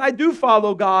yes, I do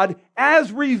follow God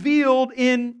as revealed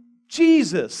in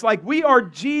Jesus. Like we are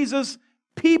Jesus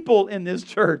people in this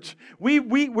church.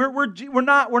 We're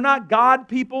not God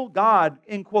people. God,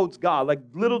 in quotes, God, like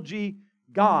little g,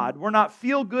 God. We're not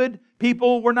feel good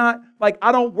people. We're not like,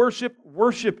 I don't worship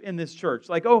in this church.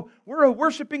 Like, oh, we're a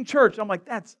worshiping church. I'm like,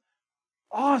 that's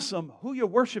awesome. Who you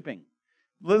worshiping?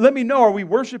 Let me know, are we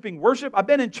worshiping worship? I've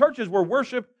been in churches where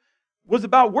worship was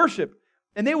about worship.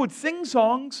 And they would sing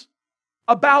songs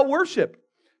about worship.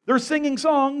 They're singing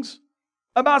songs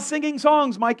about singing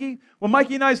songs, Mikey. When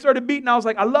Mikey and I started meeting, I was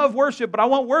like, I love worship, but I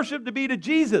want worship to be to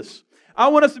Jesus. I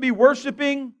want us to be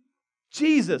worshiping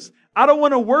Jesus. I don't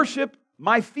want to worship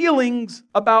my feelings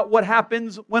about what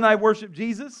happens when I worship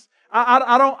Jesus.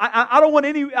 I don't want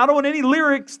any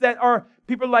lyrics that are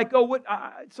people are like, oh, what?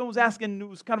 Someone was asking. It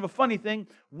was kind of a funny thing.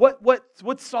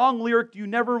 What song lyric do you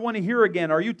never want to hear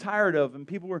again? Are you tired of? And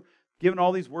people were giving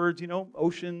all these words,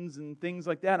 oceans and things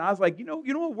like that. And I was like, you know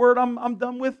what word I'm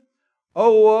done with?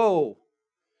 Oh, whoa.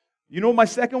 You know what my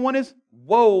second one is?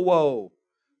 Whoa, whoa.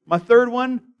 My third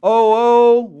one,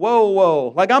 oh, whoa,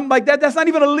 whoa. Like I'm like that's not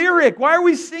even a lyric. Why are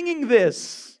we singing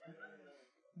this?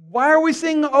 Why are we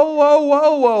singing, oh,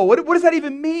 whoa, whoa? What does that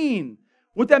even mean?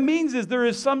 What that means is there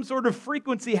is some sort of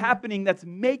frequency happening that's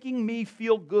making me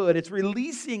feel good. It's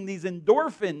releasing these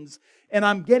endorphins, and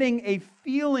I'm getting a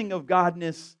feeling of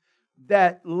godness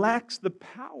that lacks the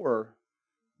power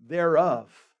thereof.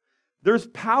 There's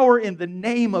power in the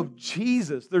name of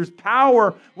Jesus. There's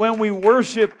power when we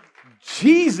worship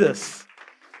Jesus.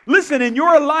 Listen, in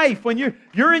your life, when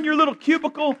you're in your little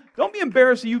cubicle, don't be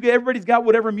embarrassed. Everybody's got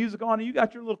whatever music on, and you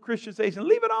got your little Christian station.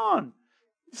 Leave it on,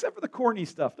 except for the corny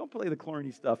stuff. Don't play the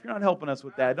corny stuff. You're not helping us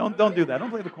with that. Don't do that.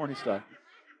 Don't play the corny stuff.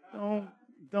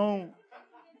 Don't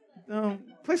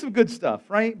play some good stuff,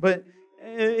 right? But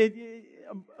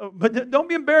don't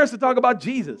be embarrassed to talk about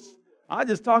Jesus. I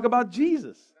just talk about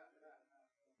Jesus.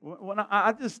 When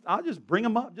I'll just bring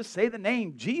him up. Just say the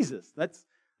name Jesus. That's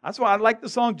why I like the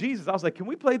song Jesus. I was like, can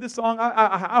we play this song?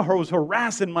 I was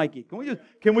harassing Mikey.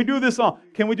 Can we do this song?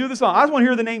 Can we do this song? I just want to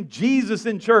hear the name Jesus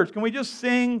in church. Can we just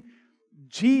sing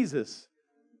Jesus?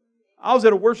 I was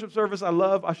at a worship service I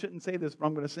love. I shouldn't say this, but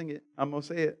I'm going to sing it. I'm going to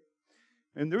say it.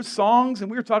 And there's songs, and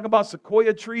we were talking about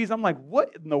sequoia trees. I'm like,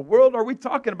 what in the world are we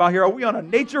talking about here? Are we on a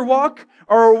nature walk,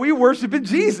 or are we worshiping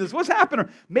Jesus? What's happening?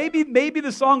 Maybe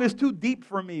the song is too deep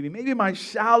for me. Maybe my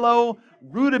shallow,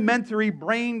 rudimentary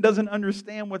brain doesn't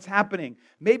understand what's happening.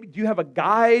 Maybe do you have a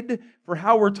guide for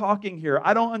how we're talking here?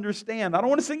 I don't understand. I don't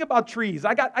want to sing about trees.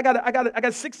 I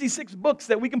got 66 books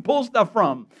that we can pull stuff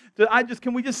from.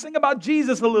 Can we just sing about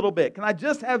Jesus a little bit? Can I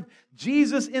just have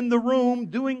Jesus in the room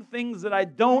doing things that I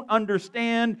don't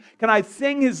understand? Can I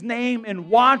sing His name and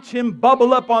watch Him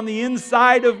bubble up on the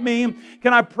inside of me?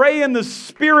 Can I pray in the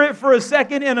Spirit for a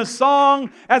second in a song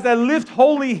as I lift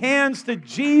holy hands to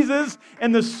Jesus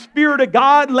and the Spirit of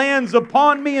God lands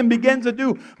upon me and begins to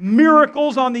do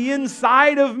miracles on the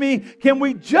inside of me? Can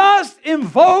we just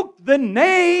invoke the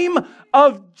name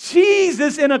of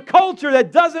Jesus in a culture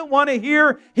that doesn't want to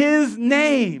hear His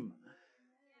name?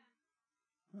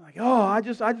 Like, oh, I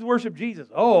just worship Jesus.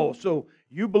 Oh, so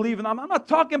you believe in... I'm not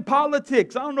talking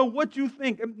politics. I don't know what you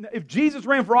think. If Jesus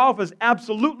ran for office,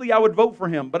 absolutely I would vote for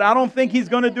Him, but I don't think He's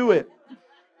going to do it.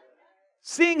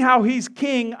 Seeing how He's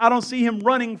king, I don't see Him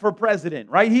running for president,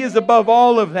 right? He is above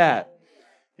all of that.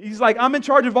 He's like, I'm in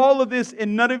charge of all of this,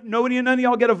 and none of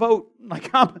y'all get a vote. Like,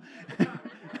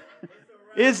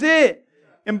 is it?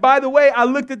 And by the way, I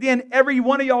looked at the end, every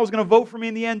one of y'all is going to vote for me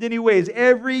in the end anyways.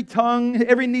 Every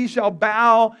knee shall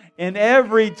bow, and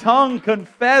every tongue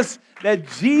confess that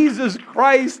Jesus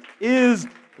Christ is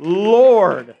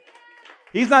Lord.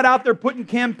 He's not out there putting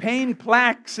campaign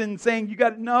plaques and saying, you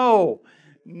got to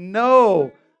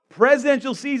No.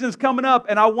 Presidential season's coming up,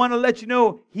 and I want to let you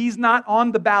know, He's not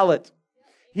on the ballot.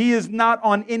 He is not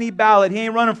on any ballot. He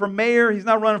ain't running for mayor. He's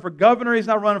not running for governor. He's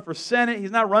not running for senate.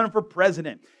 He's not running for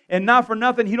president. And not for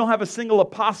nothing, He don't have a single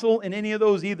apostle in any of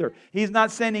those either. He's not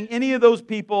sending any of those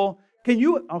people. I'm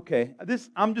just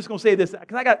going to say this,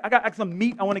 because I got some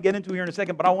meat I want to get into here in a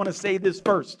second, but I want to say this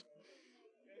first.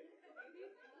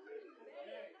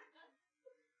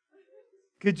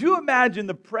 Could you imagine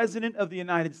the President of the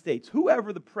United States,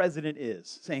 whoever the president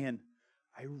is, saying,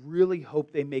 I really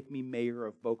hope they make me mayor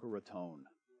of Boca Raton.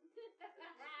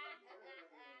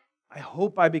 I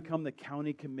hope I become the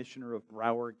county commissioner of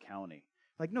Broward County.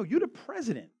 Like, no, you're the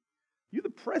president. You're the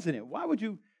president. Why would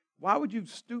you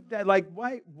stoop that? Like,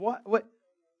 what?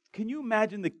 Can you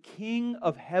imagine the King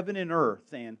of heaven and earth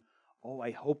saying, oh,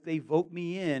 I hope they vote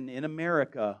me in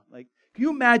America. Like, Can you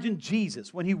imagine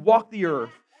Jesus when He walked the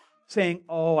earth saying,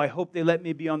 oh, I hope they let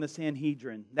me be on the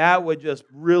Sanhedrin. That would just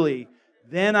really,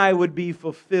 then I would be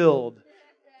fulfilled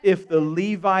if the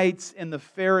Levites and the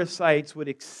Pharisees would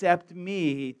accept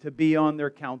me to be on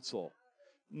their council.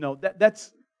 No,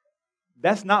 that's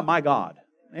not my God.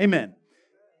 Amen.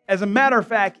 As a matter of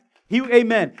fact,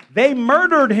 amen. They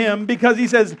murdered Him because He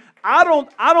says, I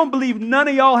don't believe none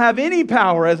of y'all have any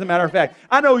power, as a matter of fact.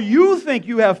 I know you think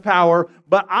you have power,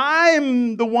 but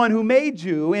I'm the one who made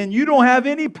you, and you don't have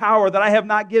any power that I have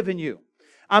not given you.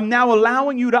 I'm now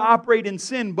allowing you to operate in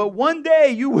sin, but one day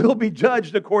you will be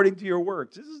judged according to your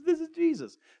works. This is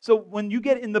Jesus. So when you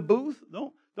get in the booth,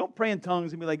 don't pray in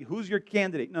tongues and be like, who's your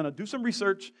candidate? No, do some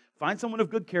research. Find someone of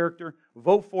good character.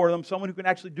 Vote for them. Someone who can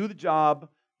actually do the job.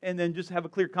 And then just have a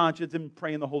clear conscience and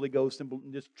pray in the Holy Ghost and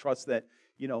just trust that,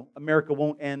 America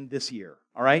won't end this year.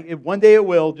 All right? If one day it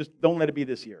will, just don't let it be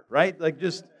this year. Right?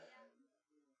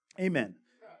 Amen.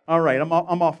 All right, I'm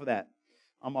off of that.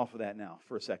 I'm off of that now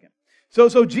for a second.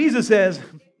 So Jesus says,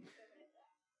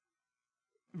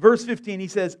 verse 15, He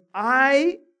says,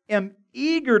 I am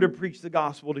eager to preach the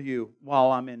gospel to you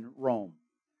while I'm in Rome.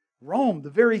 Rome, the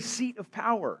very seat of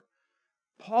power.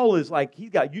 Paul is like,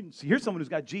 here's someone who's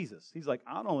got Jesus. He's like,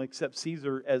 I don't accept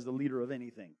Caesar as the leader of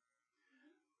anything.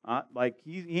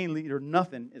 He ain't leader of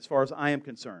nothing as far as I am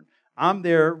concerned. I'm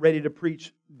there ready to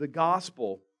preach the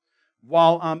gospel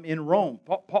while I'm in Rome.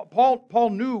 Paul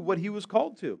knew what he was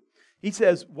called to. He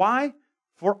says, why?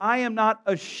 For I am not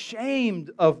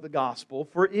ashamed of the gospel,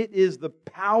 for it is the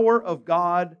power of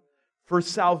God for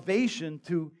salvation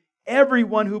to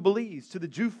everyone who believes, to the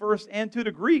Jew first and to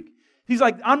the Greek. He's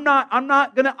like, I'm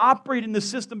not going to operate in the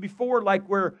system before, like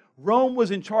where Rome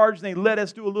was in charge and they let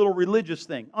us do a little religious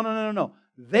thing. Oh, no.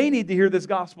 They need to hear this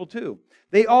gospel too.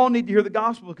 They all need to hear the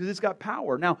gospel because it's got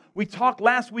power. Now, we talked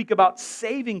last week about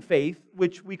saving faith,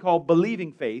 which we call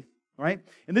believing faith, right?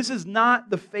 And this is not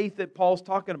the faith that Paul's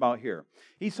talking about here.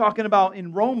 He's talking about,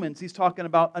 in Romans, he's talking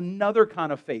about another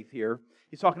kind of faith here.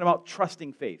 He's talking about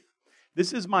trusting faith.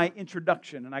 This is my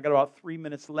introduction, and I got about 3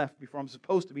 minutes left before I'm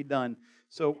supposed to be done.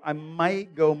 So I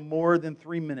might go more than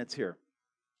 3 minutes here.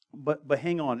 But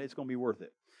hang on, it's going to be worth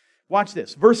it. Watch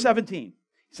this. Verse 17.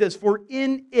 He says, for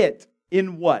in it,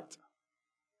 in what?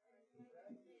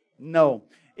 No.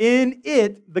 In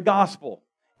it, the gospel.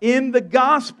 In the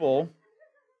gospel,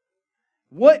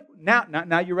 what?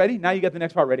 Now you ready? Now you got the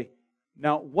next part ready.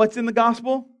 Now, what's in the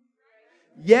gospel?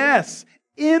 Yes.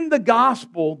 In the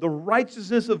gospel, the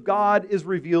righteousness of God is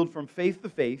revealed from faith to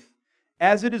faith,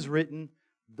 as it is written,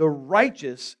 the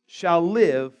righteous shall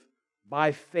live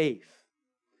by faith.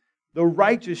 The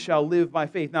righteous shall live by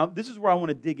faith. Now, this is where I want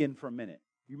to dig in for a minute.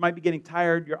 You might be getting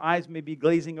tired. Your eyes may be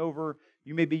glazing over.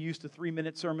 You may be used to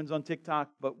 3-minute sermons on TikTok,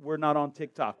 but we're not on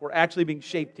TikTok. We're actually being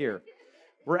shaped here.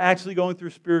 We're actually going through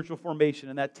spiritual formation,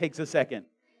 and that takes a second.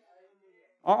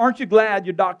 Aren't you glad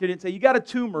your doctor didn't say, you got a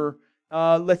tumor,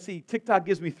 let's see, TikTok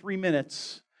gives me 3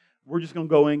 minutes. We're just going to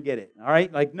go in and get it. All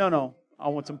right? Like, no. I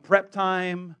want some prep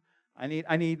time.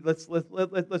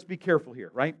 Let's be careful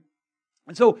here, right?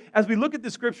 And so, as we look at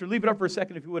the scripture, leave it up for a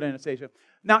second if you would, Anastasia.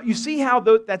 Now, you see how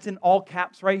that's in all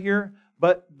caps right here?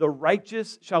 But the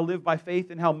righteous shall live by faith,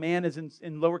 and how man is in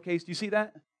lowercase. Do you see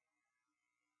that?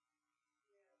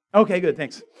 Okay, good,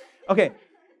 thanks. Okay.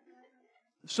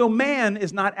 So man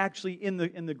is not actually in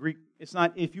the Greek. It's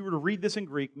not, if you were to read this in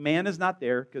Greek, man is not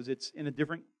there because it's in a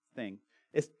different thing.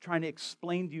 It's trying to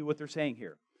explain to you what they're saying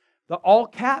here. The all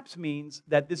caps means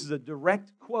that this is a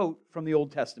direct quote from the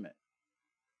Old Testament.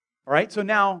 All right, so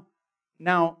now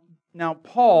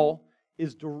Paul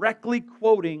is directly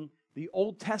quoting the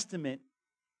Old Testament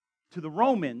to the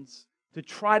Romans to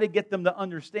try to get them to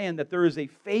understand that there is a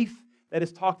faith that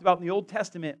is talked about in the Old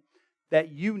Testament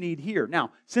that you need here.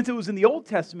 Now, since it was in the Old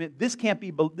Testament, this can't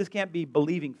be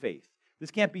believing faith. This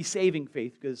can't be saving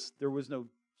faith because there was no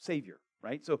Savior,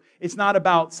 right? So it's not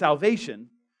about salvation.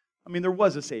 I mean, there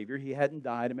was a Savior. He hadn't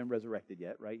died and been resurrected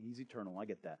yet, right? He's eternal. I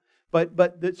get that.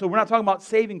 So we're not talking about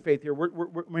saving faith here.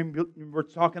 We're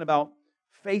talking about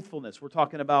faithfulness. We're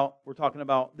talking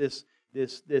about this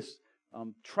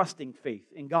trusting faith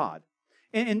in God.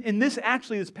 And this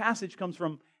passage comes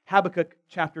from Habakkuk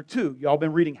chapter 2. Y'all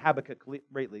been reading Habakkuk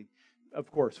lately,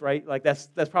 of course, right? Like that's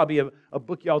probably a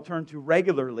book y'all turn to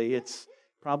regularly. It's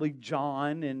probably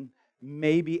John and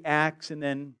maybe Acts and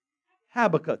then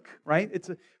Habakkuk, right?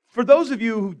 For those of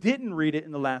you who didn't read it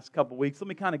in the last couple weeks, let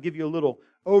me kind of give you a little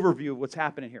overview of what's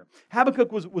happening here.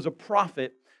 Habakkuk was a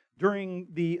prophet during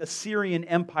the Assyrian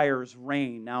Empire's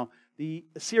reign. Now, the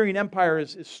Assyrian Empire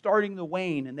is starting to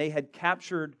wane, and they had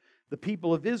captured the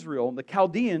people of Israel. And the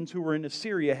Chaldeans who were in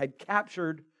Assyria had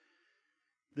captured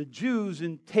the Jews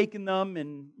and taken them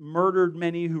and murdered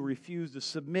many who refused to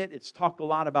submit. It's talked a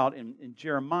lot about in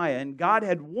Jeremiah. And God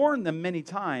had warned them many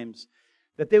times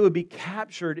that they would be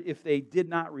captured if they did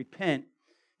not repent.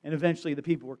 And eventually the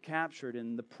people were captured.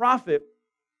 And the prophet,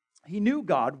 he knew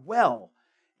God well.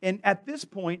 And at this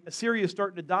point, Assyria is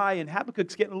starting to die, and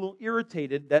Habakkuk's getting a little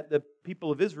irritated that the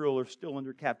people of Israel are still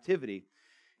under captivity.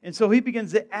 And so he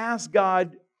begins to ask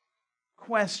God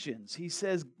questions. He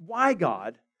says, why,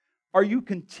 God, are you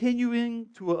continuing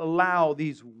to allow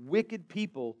these wicked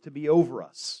people to be over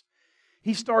us?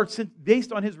 He starts,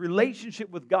 based on his relationship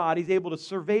with God, he's able to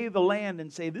survey the land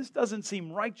and say, this doesn't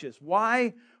seem righteous.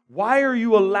 Why are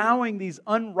you allowing these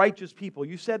unrighteous people?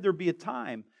 You said there'd be a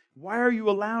time. Why are you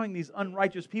allowing these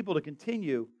unrighteous people to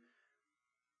continue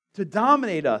to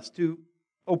dominate us, to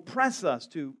oppress us,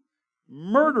 to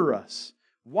murder us?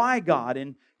 Why, God?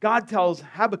 And God tells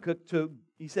Habakkuk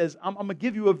he says, I'm going to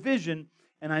give you a vision,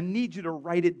 and I need you to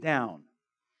write it down.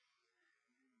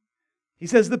 He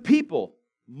says, the people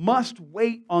must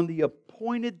wait on the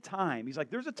appointed time. He's like,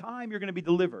 there's a time you're going to be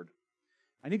delivered.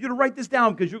 I need you to write this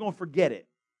down because you're going to forget it.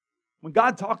 When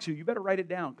God talks to you, you better write it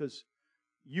down because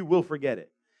you will forget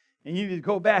it. And you need to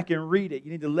go back and read it.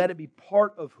 You need to let it be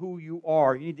part of who you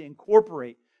are. You need to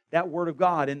incorporate that Word of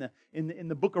God. In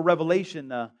the book of Revelation,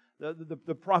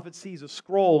 the prophet sees a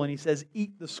scroll and he says,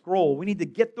 eat the scroll. We need to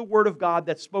get the Word of God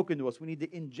that's spoken to us. We need to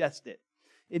ingest it.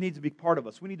 It needs to be part of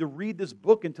us. We need to read this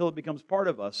book until it becomes part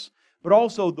of us. But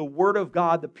also the Word of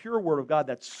God, the pure Word of God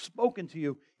that's spoken to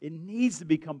you, it needs to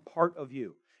become part of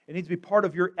you. It needs to be part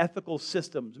of your ethical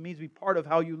systems. It needs to be part of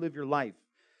how you live your life.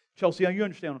 Chelsea, you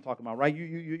understand what I'm talking about, right?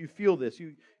 You feel this.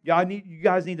 You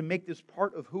guys need to make this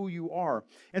part of who you are.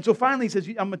 And so finally he says,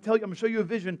 I'm going to show you a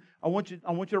vision. I want you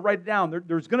to write it down.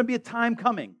 There's going to be a time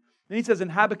coming. Then he says in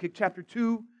Habakkuk chapter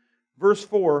 2, verse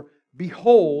 4,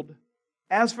 behold,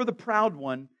 as for the proud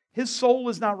one, his soul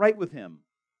is not right with him,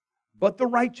 but the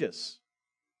righteous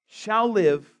shall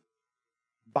live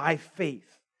by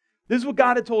faith. This is what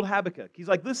God had told Habakkuk. He's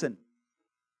like, listen,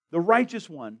 the righteous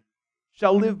one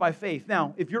shall live by faith.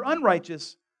 Now, if you're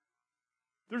unrighteous,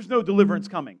 there's no deliverance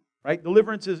coming, right?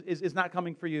 Deliverance is not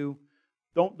coming for you.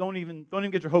 Don't even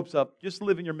get your hopes up. Just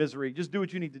live in your misery. Just do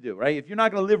what you need to do, right? If you're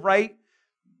not going to live right,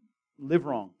 live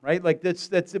wrong, right? Like that's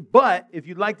it. But if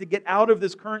you'd like to get out of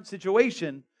this current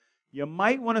situation, you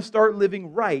might want to start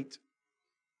living right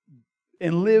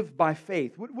and live by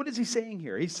faith. What is he saying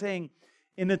here? He's saying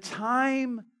in a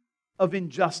time of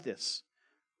injustice,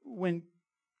 when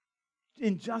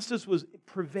injustice was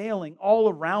prevailing all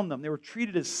around them. They were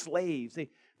treated as slaves.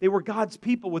 They were God's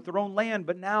people with their own land,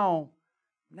 but now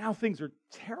things are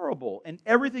terrible. And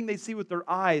everything they see with their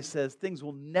eyes says things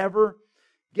will never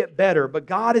get better. But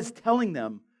God is telling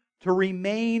them to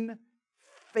remain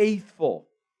faithful.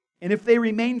 And if they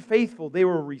remain faithful, they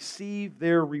will receive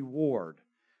their reward.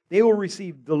 They will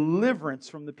receive deliverance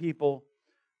from the people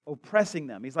oppressing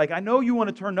them. He's like, I know you want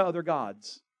to turn to other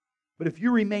gods, but if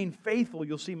you remain faithful,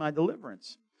 you'll see my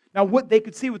deliverance. Now, what they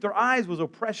could see with their eyes was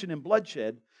oppression and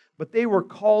bloodshed, but they were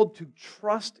called to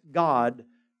trust God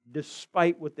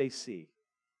despite what they see.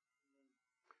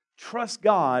 Trust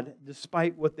God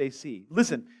despite what they see.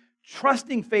 Listen,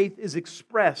 trusting faith is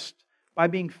expressed by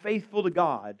being faithful to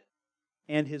God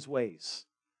and His ways.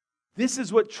 This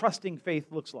is what trusting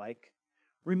faith looks like.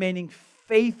 Remaining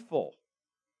faithful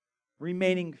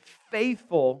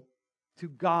to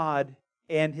God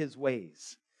and His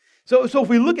ways. So if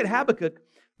we look at Habakkuk,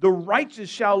 the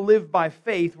righteous shall live by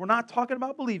faith. We're not talking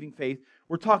about believing faith.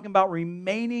 We're talking about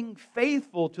remaining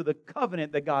faithful to the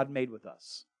covenant that God made with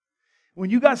us.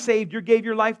 When you got saved, you gave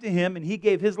your life to Him, and He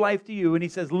gave His life to you. And He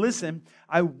says, listen,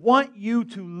 I want you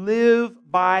to live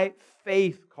by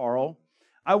faith, Carl.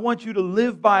 I want you to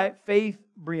live by faith,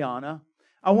 Brianna.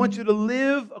 I want you to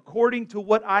live according to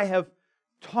what I have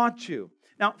taught you.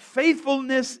 Now,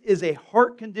 faithfulness is a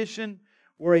heart condition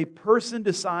where a person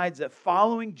decides that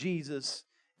following Jesus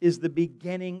is the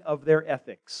beginning of their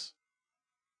ethics.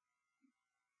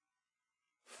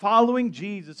 Following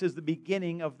Jesus is the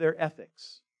beginning of their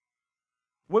ethics.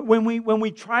 When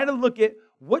we try to look at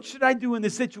what should I do in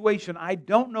this situation, I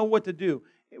don't know what to do.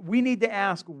 We need to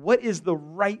ask, what is the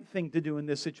right thing to do in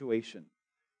this situation?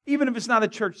 Even if it's not a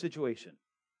church situation.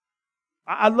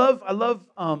 I love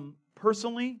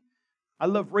personally, I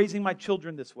love raising my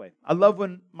children this way. I love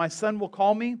when my son will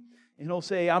call me and he'll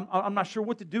say, I'm not sure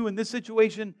what to do in this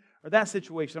situation or that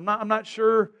situation. I'm not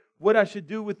sure what I should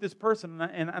do with this person.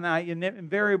 And I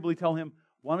invariably tell him,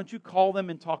 why don't you call them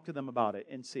and talk to them about it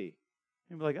and see?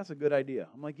 And he'll be like, that's a good idea.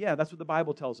 I'm like, yeah, that's what the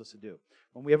Bible tells us to do.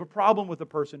 When we have a problem with a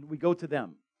person, we go to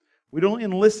them. We don't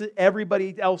enlist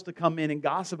everybody else to come in and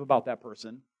gossip about that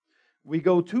person. we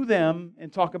go to them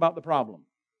and talk about the problem.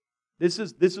 This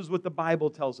is what the Bible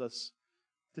tells us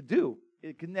to do.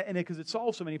 Because it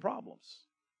solves so many problems.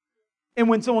 And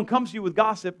when someone comes to you with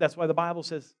gossip, that's why the Bible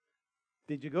says,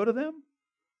 did you go to them?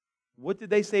 What did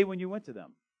they say when you went to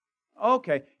them?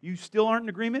 Okay, you still aren't in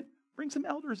agreement? Bring some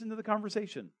elders into the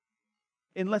conversation.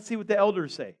 And let's see what the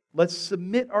elders say. Let's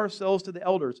submit ourselves to the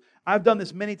elders. I've done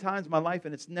this many times in my life,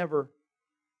 and it's never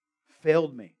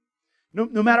failed me.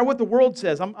 No matter what the world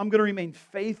says, I'm going to remain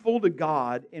faithful to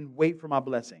God and wait for my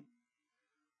blessing.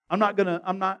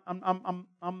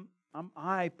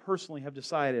 I personally have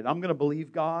decided I'm going to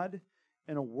believe God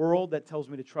in a world that tells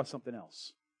me to trust something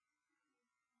else.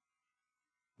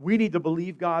 We need to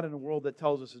believe God in a world that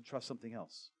tells us to trust something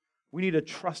else. We need a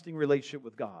trusting relationship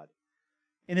with God.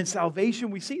 And in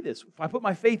salvation, we see this. If I put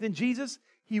my faith in Jesus,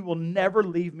 He will never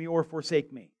leave me or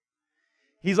forsake me.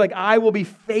 He's like, I will be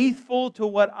faithful to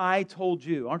what I told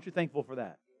you. Aren't you thankful for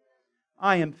that?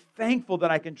 I am thankful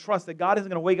that I can trust that God isn't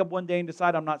going to wake up one day and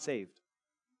decide I'm not saved.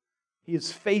 He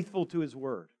is faithful to His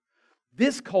Word.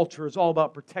 This culture is all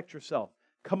about protect yourself.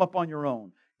 Come up on your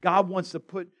own. God wants to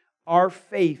put our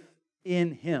faith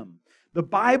in Him. The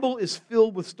Bible is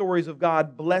filled with stories of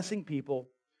God blessing people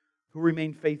who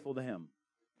remain faithful to Him.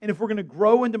 And if we're going to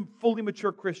grow into fully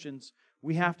mature Christians,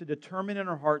 we have to determine in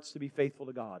our hearts to be faithful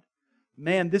to God.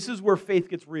 Man, this is where faith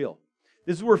gets real.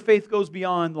 This is where faith goes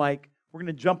beyond like we're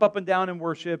going to jump up and down in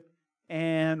worship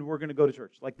and we're going to go to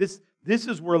church. Like this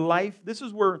is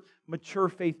where mature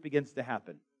faith begins to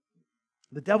happen.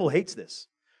 The devil hates this.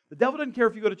 The devil doesn't care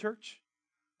if you go to church.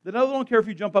 The devil don't care if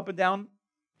you jump up and down.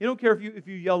 He don't care if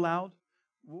you yell loud.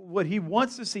 What he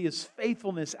wants to see is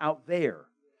faithfulness out there.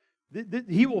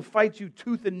 He will fight you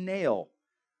tooth and nail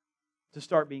to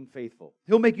start being faithful.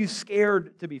 He'll make you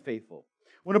scared to be faithful.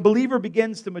 When a believer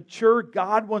begins to mature,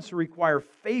 God wants to require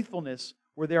faithfulness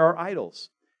where there are idols.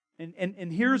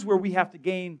 And here's where we have to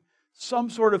gain some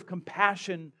sort of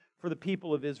compassion for the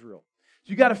people of Israel.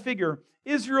 So you got to figure,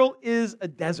 Israel is a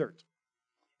desert.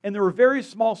 And there were very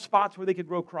small spots where they could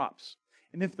grow crops.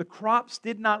 And if the crops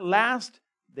did not last,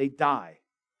 they die.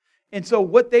 And so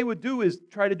what they would do is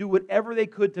try to do whatever they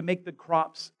could to make the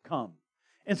crops come.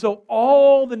 And so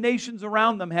all the nations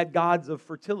around them had gods of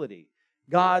fertility,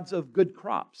 gods of good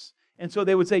crops. And so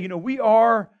they would say, we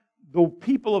are the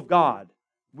people of God.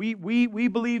 We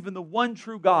believe in the one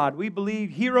true God. We believe,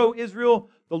 Hear, O Israel,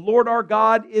 the Lord our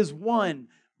God is one.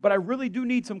 But I really do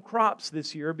need some crops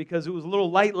this year because it was a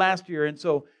little light last year. And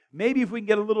so maybe if we can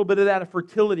get a little bit of that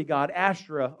fertility god,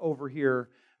 Ashtoreth, over here,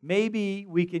 maybe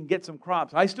we can get some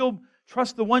crops. I still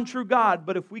trust the one true God,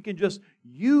 but if we can just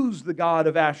use the god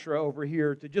of Ashtoreth over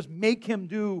here to just make him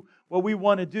do what we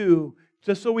want to do,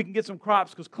 just so we can get some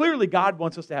crops, because clearly God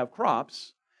wants us to have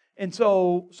crops. And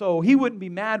so He wouldn't be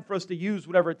mad for us to use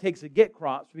whatever it takes to get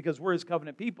crops because we're His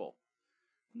covenant people.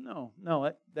 No,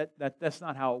 that's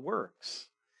not how it works.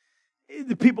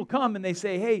 The people come and they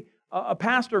say, hey, a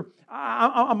pastor,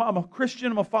 I'm a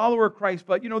Christian, I'm a follower of Christ,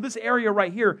 but this area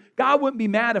right here, God wouldn't be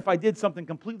mad if I did something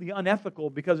completely unethical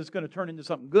because it's going to turn into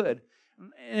something good.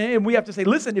 And we have to say,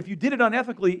 listen, if you did it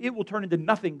unethically, it will turn into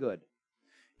nothing good.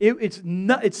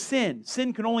 It's sin.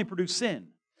 Sin can only produce sin.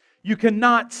 You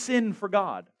cannot sin for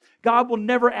God. God will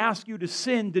never ask you to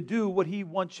sin to do what He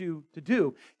wants you to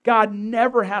do. God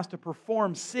never has to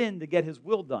perform sin to get His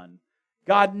will done.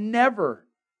 God never,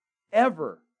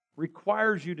 ever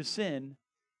requires you to sin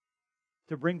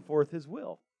to bring forth His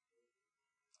will.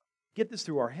 Get this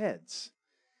through our heads.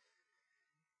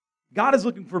 God is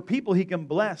looking for people He can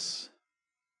bless.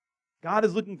 God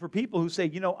is looking for people who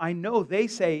say, I know they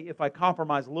say if I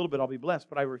compromise a little bit, I'll be blessed,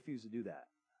 but I refuse to do that.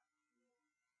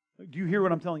 Do you hear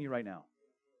what I'm telling you right now?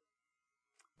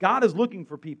 God is looking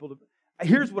for people to...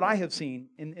 Here's what I have seen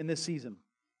in this season.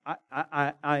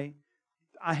 I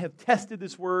have tested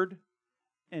this word,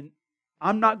 and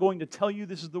I'm not going to tell you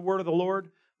this is the word of the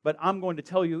Lord, but I'm going to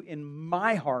tell you in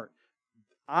my heart,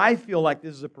 I feel like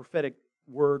this is a prophetic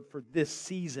word for this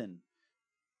season.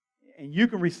 And you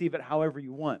can receive it however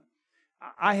you want.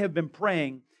 I have been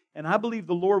praying, and I believe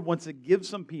the Lord wants to give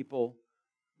some people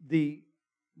the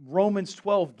Romans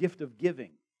 12 gift of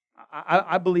giving.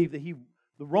 I believe that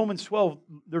the Romans 12,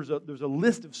 there's a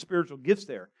list of spiritual gifts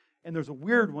there, and there's a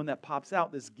weird one that pops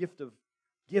out, this gift of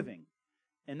giving.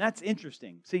 And that's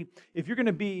interesting. See, if you're going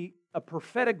to be a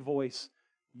prophetic voice,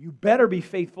 you better be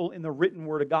faithful in the written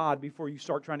word of God before you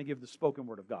start trying to give the spoken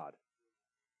word of God.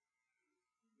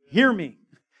 Hear me.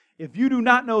 If you do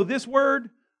not know this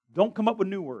word, don't come up with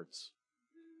new words.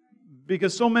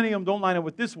 Because so many of them don't line up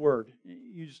with this word.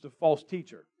 You're just a false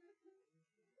teacher.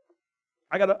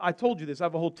 I told you this. I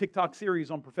have a whole TikTok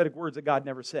series on prophetic words that God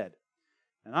never said.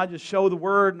 And I just show the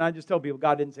word and I just tell people,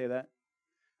 God didn't say that.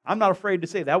 I'm not afraid to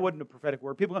say that wasn't a prophetic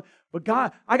word. People go, but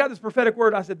God, I got this prophetic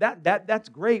word. I said, that's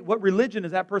great. What religion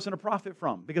is that person a prophet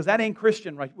from? Because that ain't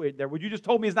Christian right there. What you just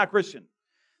told me is not Christian.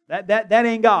 That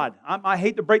ain't God. I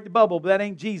hate to break the bubble, but that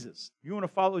ain't Jesus. You want to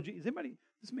follow Jesus? Anybody?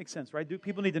 This makes sense, right?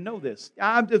 People need to know this.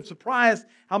 I'm just surprised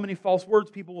how many false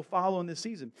words people will follow in this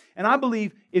season. And I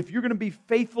believe if you're going to be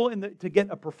faithful to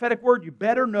get a prophetic word, you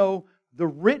better know the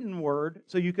written word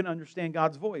so you can understand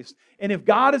God's voice. And if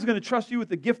God is going to trust you with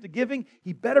the gift of giving,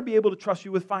 He better be able to trust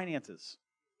you with finances.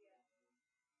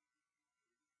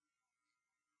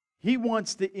 He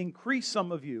wants to increase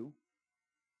some of you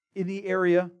in the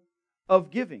area of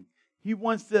giving. He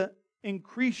wants to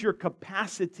increase your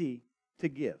capacity to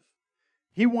give.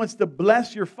 He wants to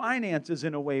bless your finances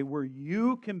in a way where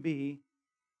you can be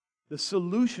the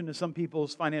solution to some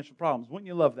people's financial problems. Wouldn't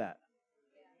you love that?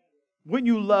 Wouldn't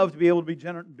you love to be able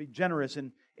to be generous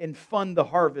and fund the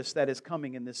harvest that is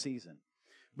coming in this season?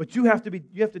 But you have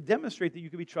to demonstrate that you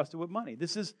can be trusted with money.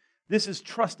 This is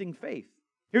trusting faith.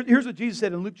 Here's what Jesus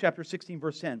said in Luke chapter 16,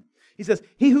 verse 10. He says,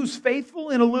 "He who's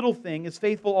faithful in a little thing is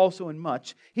faithful also in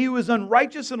much. He who is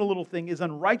unrighteous in a little thing is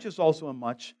unrighteous also in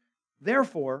much.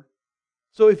 Therefore,"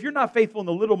 so if you're not faithful in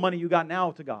the little money you got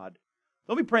now to God,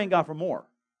 don't be praying God for more.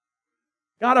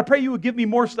 God, I pray you would give me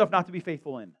more stuff not to be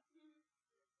faithful in.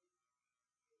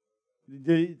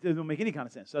 It doesn't make any kind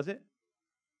of sense, does it?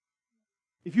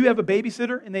 If you have a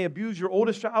babysitter and they abuse your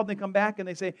oldest child and they come back and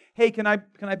they say, "Hey, can I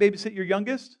babysit your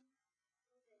youngest?"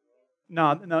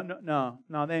 No,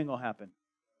 that ain't gonna happen.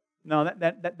 No,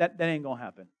 that ain't gonna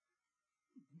happen.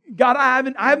 God, I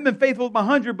haven't been faithful with my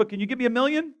 100, but can you give me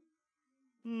 1,000,000?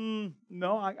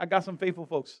 No, I got some faithful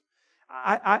folks.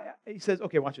 He says,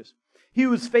 okay, watch this. He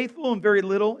who is faithful in very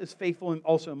little is faithful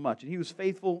also in much, and he who is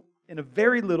faithful in a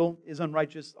very little is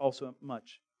unrighteous also in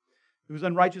much. He who is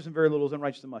unrighteous in very little is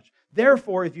unrighteous in much.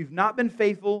 Therefore, if you've not been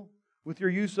faithful with your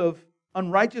use of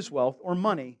unrighteous wealth or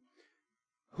money,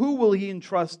 who will He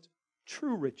entrust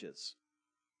true riches?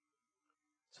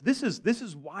 So this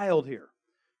is wild here.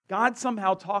 God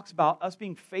somehow talks about us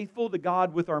being faithful to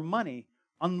God with our money,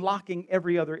 unlocking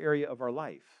every other area of our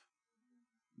life.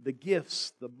 The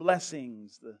gifts, the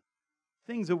blessings, the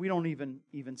things that we don't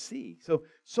even see.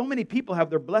 So many people have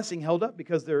their blessing held up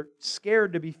because they're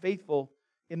scared to be faithful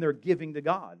in their giving to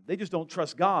God. They just don't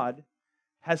trust God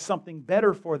has something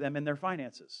better for them in their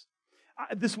finances.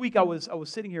 This week I was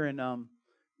sitting here and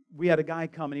we had a guy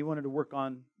come and he wanted to work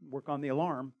on the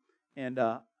alarm and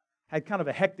had kind of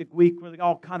a hectic week with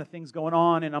all kind of things going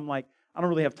on, and I'm like, I don't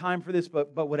really have time for this,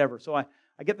 but whatever. So I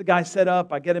get the guy set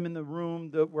up. I get him in the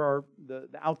room where the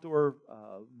outdoor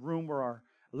room where our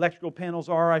electrical panels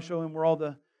are. I show him where all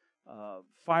the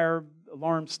fire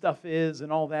alarm stuff is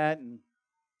and all that. And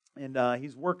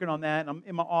he's working on that. And I'm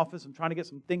in my office. I'm trying to get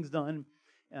some things done.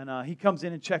 And he comes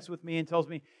in and checks with me and tells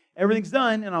me everything's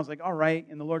done. And I was like, all right.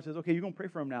 And the Lord says, okay, you're going to pray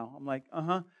for him now. I'm like,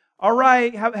 uh-huh. All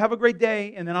right. Have a great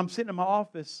day. And then I'm sitting in my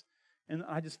office and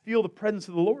I just feel the presence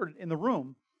of the Lord in the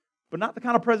room, but not the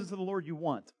kind of presence of the Lord you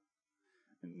want.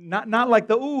 Not like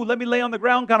the, let me lay on the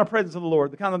ground kind of presence of the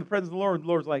Lord. The kind of the presence of the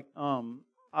Lord's like,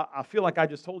 I feel like I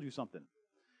just told you something.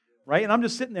 Right? And I'm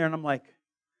just sitting there and I'm like,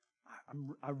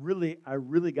 I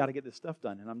really got to get this stuff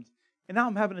done. And now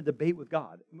I'm having a debate with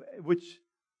God, which,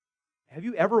 have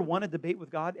you ever won a debate with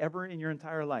God ever in your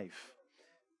entire life?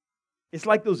 It's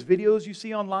like those videos you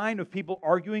see online of people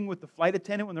arguing with the flight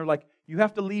attendant when they're like, you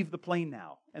have to leave the plane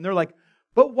now. And they're like,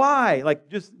 but why? Like,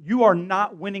 just, you are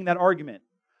not winning that argument.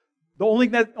 The only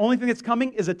thing that's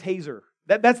coming is a taser.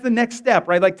 That's the next step,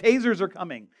 right? Like, tasers are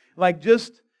coming. Like,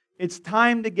 just, it's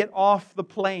time to get off the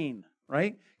plane,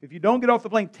 right? If you don't get off the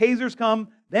plane, tasers come,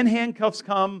 then handcuffs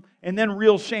come, and then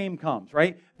real shame comes,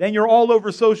 right? Then you're all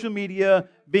over social media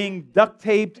being duct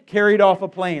taped, carried off a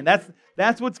plane.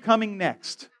 That's what's coming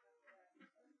next.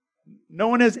 No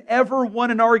one has ever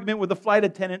won an argument with a flight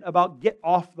attendant about get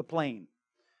off the plane,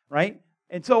 right?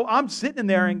 And so I'm sitting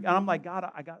there and I'm like,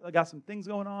 God, I got some things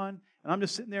going on. And I'm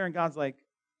just sitting there and God's like,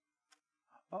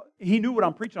 oh, He knew what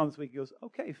I'm preaching on this week. He goes,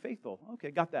 okay, faithful.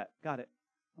 Okay, got that. Got it.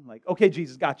 I'm like, okay,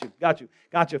 Jesus, got you.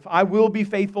 I will be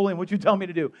faithful in what you tell me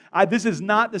to do. This is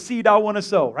not the seed I want to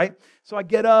sow, right? So I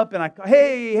get up and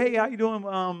hey, how you doing?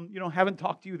 Haven't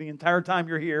talked to you the entire time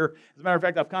you're here. As a matter of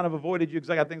fact, I've kind of avoided you because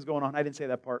I got things going on. I didn't say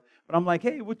that part. But I'm like,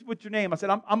 hey, what's your name? I said,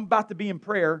 I'm about to be in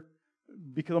prayer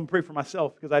because I'm praying for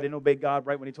myself because I didn't obey God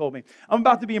right when He told me. I'm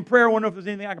about to be in prayer. I wonder if there's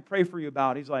anything I can pray for you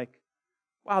about. He's like,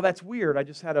 wow, that's weird. I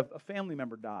just had a family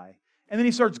member die. And then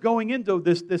he starts going into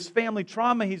this family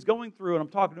trauma he's going through, and I'm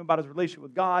talking to him about his relationship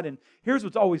with God. And here's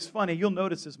what's always funny. You'll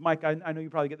notice this, Mike. I know you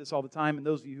probably get this all the time, and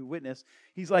those of you who witness.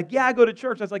 He's like, yeah, I go to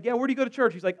church. I was like, yeah, where do you go to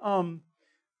church? He's like, I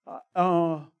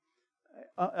was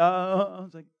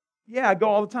like, yeah, I go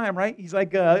all the time, right? He's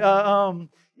like, like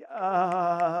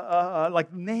the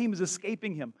name is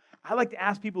escaping him. I like to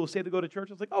ask people who say they go to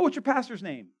church. I was like, oh, what's your pastor's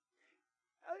name?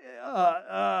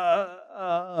 Because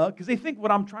they think what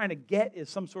I'm trying to get is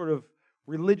some sort of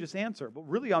religious answer, but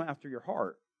really I'm after your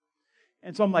heart.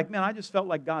 And so I'm like, man, I just felt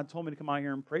like God told me to come out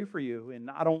here and pray for you, and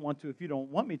I don't want to if you don't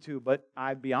want me to, but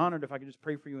I'd be honored if I could just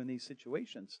pray for you in these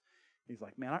situations. He's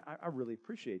like, man, I really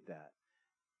appreciate that.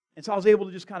 And so I was able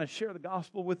to just kind of share the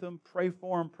gospel with him, pray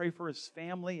for his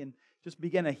family, and just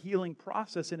begin a healing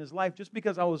process in his life just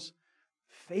because I was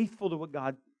faithful to what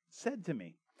God said to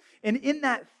me. And in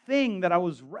that thing that I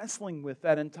was wrestling with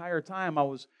that entire time, I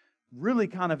was really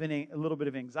kind of in a little bit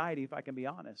of anxiety, if I can be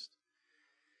honest.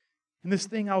 And this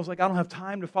thing, I was like, I don't have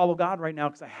time to follow God right now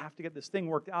because I have to get this thing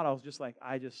worked out. I was just like,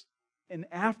 and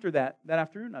after that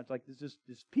afternoon, I was like,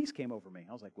 this peace came over me.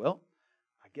 I was like, well,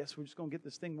 I guess we're just going to get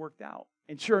this thing worked out.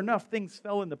 And sure enough, things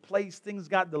fell into place, things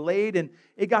got delayed, and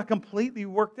it got completely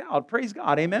worked out. Praise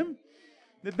God, amen?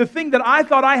 The thing that I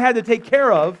thought I had to take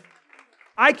care of,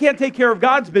 I can't take care of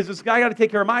God's business. I got to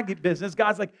take care of my business.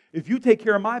 God's like, if you take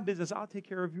care of my business, I'll take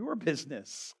care of your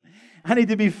business. I need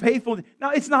to be faithful.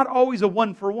 Now, it's not always a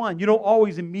one-for-one. You don't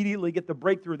always immediately get the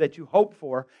breakthrough that you hope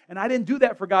for. And I didn't do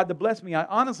that for God to bless me. I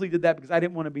honestly did that because I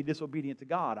didn't want to be disobedient to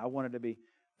God. I wanted to be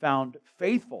found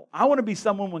faithful. I want to be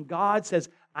someone when God says,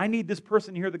 I need this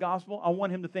person to hear the gospel, I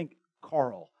want him to think,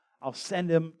 Carl. I'll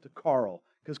send him to Carl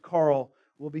because Carl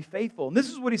will be faithful. And this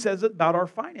is what he says about our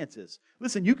finances.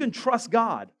 Listen, you can trust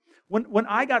God. When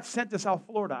I got sent to South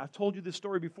Florida, I've told you this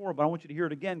story before, but I want you to hear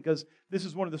it again because this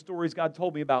is one of the stories God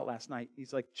told me about last night.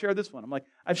 He's like, share this one. I'm like,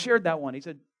 I've shared that one. He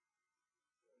said,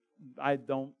 I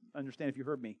don't understand if you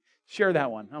heard me. Share that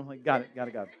one. I'm like, got it.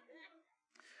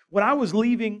 When I was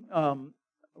leaving, I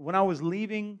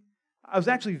was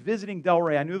actually visiting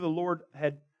Delray. I knew the Lord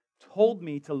had told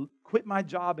me to quit my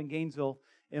job in Gainesville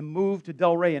and move to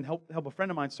Delray and help a friend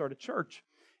of mine start a church.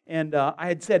 And I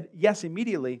had said yes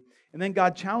immediately. And then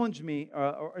God challenged me,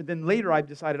 or then later I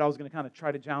decided I was going to kind of try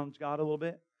to challenge God a little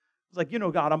bit. I was like,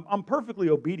 God, I'm perfectly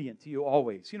obedient to you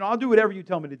always. I'll do whatever you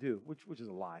tell me to do, which is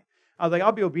a lie. I was like,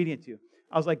 I'll be obedient to you.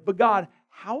 I was like, but God,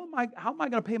 how am I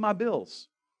going to pay my bills?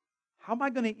 How am I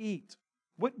going to eat?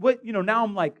 Now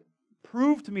I'm like,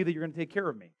 prove to me that you're going to take care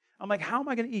of me. I'm like, how am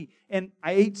I going to eat? And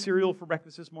I ate cereal for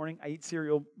breakfast this morning. I eat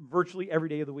cereal virtually every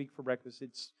day of the week for breakfast.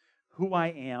 It's who I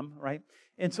am, right?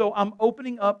 And so I'm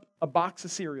opening up a box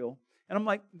of cereal, and I'm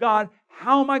like, God,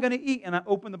 how am I going to eat? And I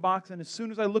open the box, and as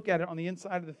soon as I look at it on the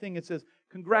inside of the thing, it says,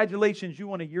 congratulations, you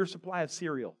won a year's supply of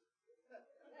cereal.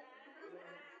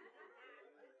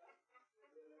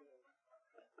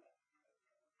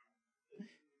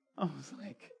 I was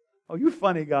like, oh, you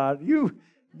funny, God. You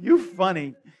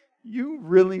funny. You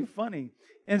really funny.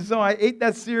 And so I ate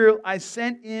that cereal. I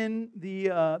sent in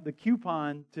the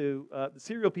coupon to the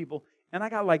cereal people, and I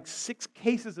got like 6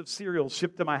 cases of cereal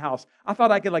shipped to my house. I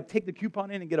thought I could like take the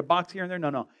coupon in and get a box here and there.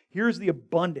 No. Here's the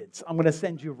abundance I'm going to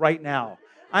send you right now.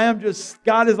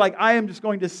 God is like, I am just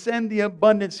going to send the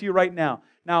abundance to you right now.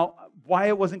 Now, why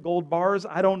it wasn't gold bars,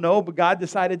 I don't know, but God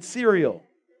decided cereal.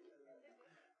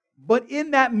 But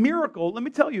in that miracle, let me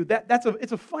tell you,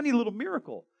 it's a funny little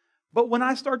miracle. But when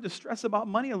I start to stress about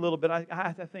money a little bit, I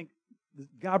have to think,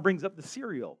 God brings up the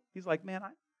cereal. He's like, man,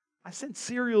 I sent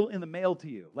cereal in the mail to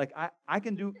you. Like, I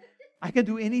can do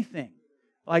anything.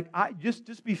 Like,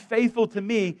 just be faithful to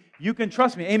me. You can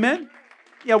trust me. Amen?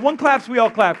 Yeah, one claps, we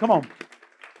all clap. Come on.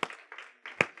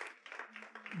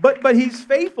 But he's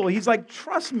faithful. He's like,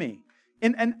 trust me.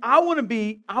 And I want to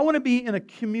be in a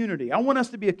community. I want us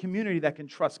to be a community that can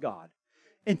trust God.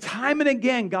 And time and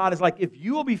again, God is like, if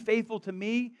you will be faithful to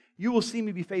me, you will see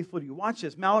me be faithful to you. Watch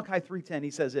this. Malachi 3:10,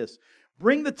 he says this.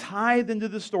 Bring the tithe into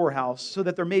the storehouse so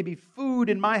that there may be food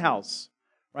in my house.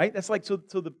 Right? That's like so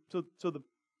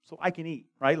I can eat.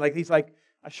 Right? Like he's like,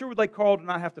 I sure would like Carl to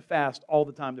not have to fast all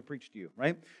the time to preach to you.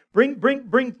 Right? Bring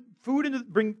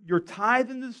food bring your tithe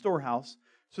into the storehouse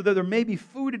so that there may be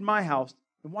food in my house.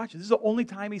 And watch this is the only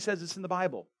time he says this in the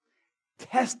Bible.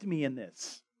 Test me in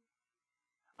this.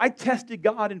 I tested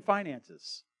God in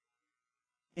finances,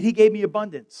 and He gave me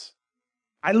abundance.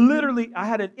 I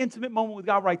had an intimate moment with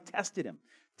God where I tested Him.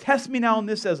 Test me now in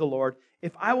this, says the Lord,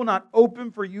 if I will not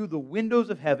open for you the windows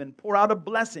of heaven, pour out a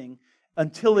blessing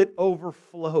until it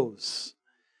overflows.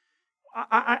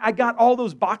 I got all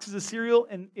those boxes of cereal,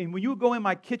 and when you go in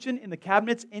my kitchen, in the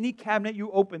cabinets, any cabinet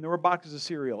you open, there were boxes of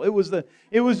cereal. It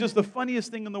was just the funniest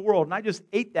thing in the world, and I just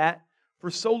ate that for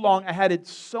so long. I had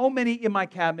so many in my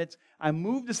cabinets. I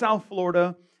moved to South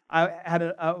Florida.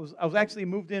 I was actually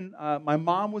moved in. My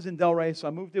mom was in Delray, so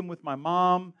I moved in with my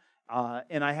mom,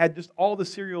 and I had just all the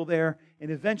cereal there. And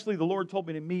eventually, the Lord told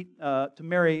me to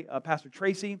marry Pastor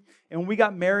Tracy. And when we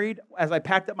got married, as I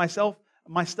packed up my stuff,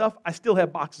 I still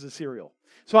have boxes of cereal.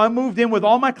 So I moved in with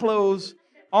all my clothes,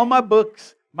 all my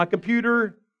books, my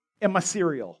computer, and my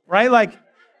cereal, right? Like,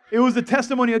 it was a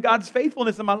testimony of God's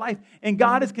faithfulness in my life. And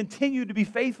God has continued to be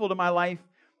faithful to my life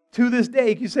to this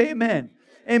day. Can you say amen?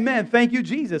 Amen. Thank you,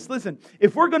 Jesus. Listen,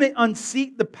 if we're going to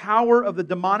unseat the power of the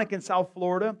demonic in South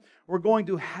Florida, we're going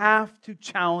to have to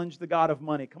challenge the God of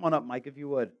money. Come on up, Mike, if you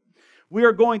would. We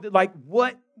are going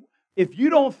to, if you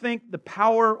don't think the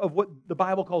power of what the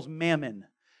Bible calls mammon,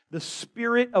 the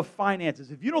spirit of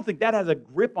finances, if you don't think that has a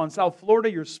grip on South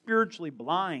Florida, you're spiritually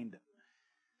blind.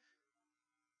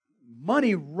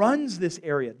 Money runs this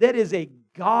area. That is a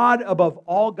God above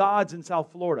all gods in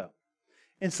South Florida.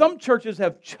 And some churches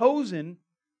have chosen,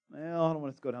 well, I don't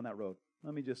want to go down that road.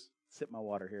 Let me just sip my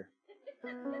water here.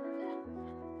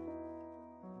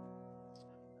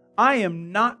 I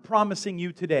am not promising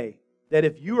you today that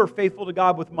if you are faithful to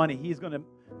God with money, He's going to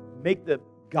make the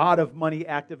God of money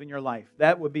active in your life.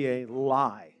 That would be a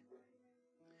lie.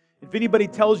 If anybody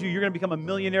tells you you're going to become a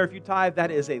millionaire if you tithe, that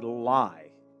is a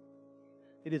lie.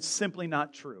 It is simply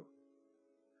not true.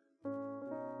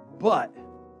 But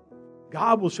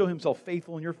God will show Himself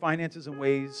faithful in your finances in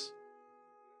ways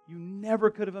you never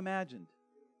could have imagined.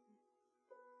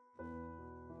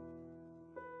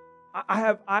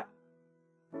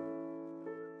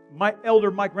 My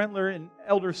elder Mike Rentler and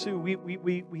Elder Sue,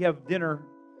 we have dinner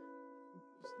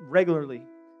regularly,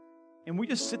 and we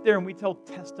just sit there and we tell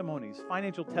testimonies,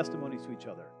 financial testimonies to each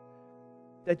other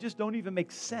that just don't even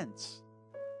make sense.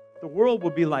 The world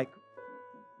would be like,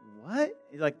 what?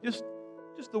 Like just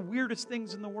the weirdest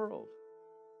things in the world.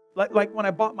 Like when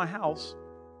I bought my house,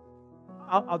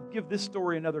 I'll give this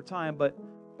story another time, but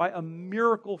by a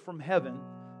miracle from heaven,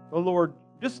 the Lord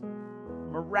just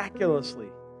miraculously,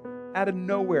 out of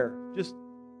nowhere, just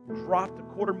dropped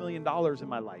 $250,000 in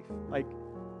my life. Like,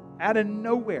 out of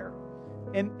nowhere.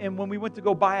 And when we went to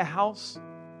go buy a house,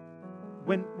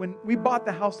 when we bought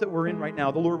the house that we're in right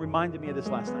now, the Lord reminded me of this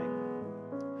last night.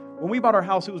 When we bought our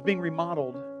house, it was being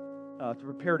remodeled to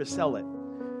prepare to sell it.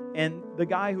 And the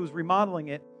guy who was remodeling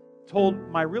it told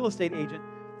my real estate agent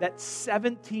that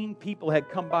 17 people had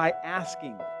come by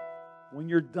asking, when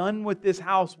you're done with this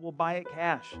house, we'll buy it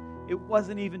cash. It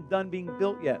wasn't even done being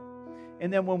built yet.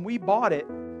 And then when we bought it,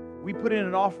 we put in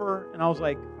an offer, and I was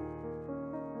like,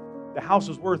 the house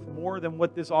is worth more than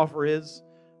what this offer is.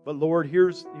 But Lord,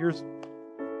 here's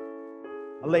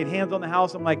I laid hands on the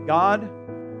house. I'm like, God,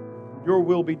 your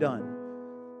will be done.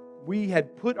 We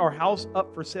had put our house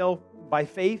up for sale by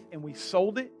faith, and we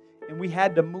sold it, and we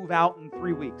had to move out in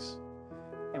 3 weeks.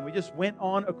 And we just went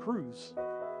on a cruise.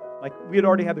 Like, we had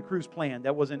already had the cruise planned.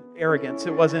 That wasn't arrogance.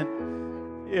 It wasn't,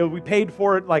 we paid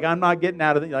for it. Like, I'm not getting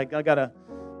out of it. Like, I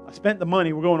spent the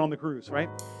money. We're going on the cruise, right?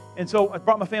 And so I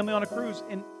brought my family on a cruise.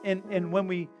 And when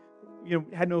we,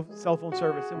 had no cell phone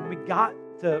service. And when we got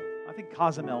to, I think,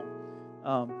 Cozumel,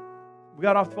 we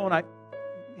got off the phone. I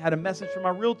had a message from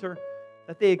my realtor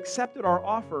that they accepted our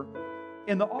offer.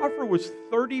 And the offer was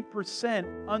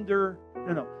 30% under,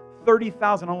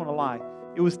 30,000. I don't want to lie.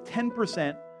 It was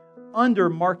 10% under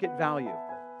market value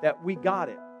that we got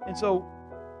it. And so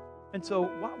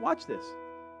watch this.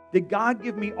 Did God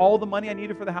give me all the money I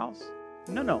needed for the house?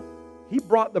 No. He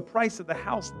brought the price of the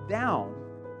house down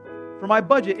for my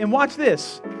budget. And watch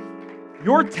this.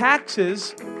 Your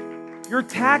taxes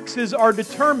are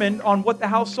determined on what the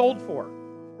house sold for.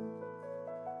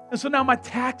 And so now my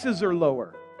taxes are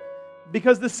lower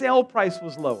because the sale price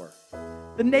was lower.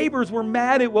 The neighbors were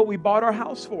mad at what we bought our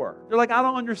house for. They're like, I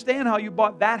don't understand how you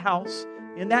bought that house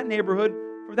in that neighborhood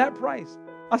for that price.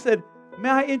 I said, may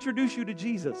I introduce you to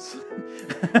Jesus?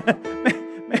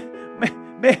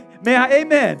 may I,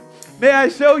 amen. May I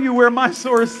show you where my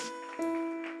source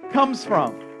comes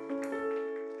from.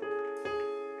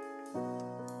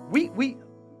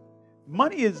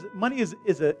 Money is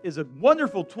a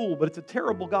wonderful tool, but it's a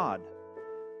terrible God.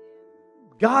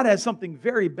 God has something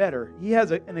very better. He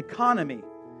has an economy.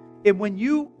 And when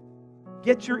you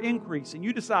get your increase and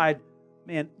you decide,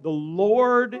 man, the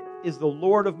Lord is the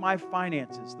Lord of my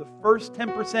finances. The first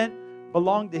 10%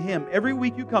 belong to Him. Every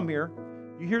week you come here,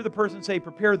 you hear the person say,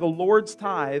 prepare the Lord's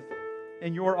tithe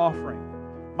and your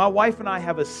offering. My wife and I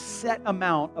have a set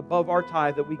amount above our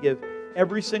tithe that we give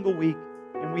every single week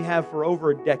and we have for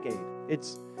over a decade.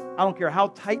 I don't care how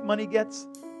tight money gets,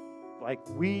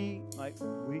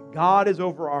 God is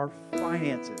over our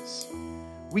finances.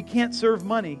 We can't serve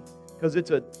money because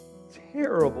it's a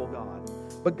terrible God.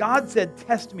 But God said,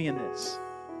 test me in this.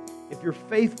 If you're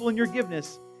faithful in your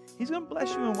giveness, He's going to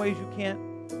bless you in ways you can't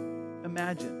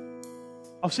imagine.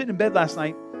 I was sitting in bed last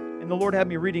night, and the Lord had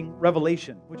me reading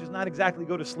Revelation, which is not exactly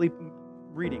go to sleep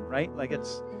reading, right? Like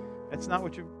it's not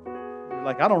what you're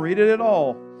like, I don't read it at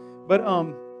all. But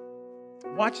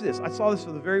watch this. I saw this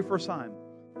for the very first time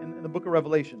in the book of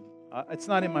Revelation. It's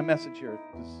not in my message here.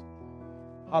 Just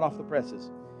hot off the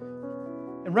presses.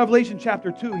 In Revelation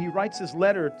chapter 2, he writes this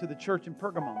letter to the church in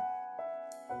Pergamum.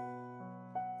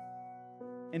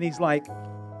 And he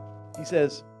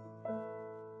says,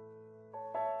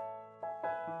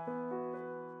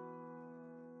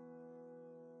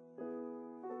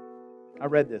 I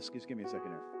read this. Just give me a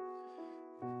second here.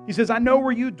 He says, I know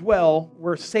where you dwell,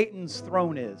 where Satan's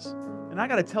throne is. And I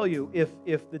got to tell you,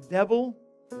 if the devil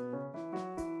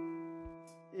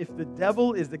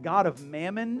is the god of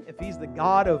mammon, if he's the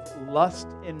god of lust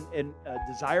and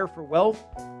desire for wealth,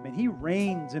 man, he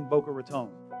reigns in Boca Raton,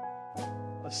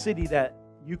 a city that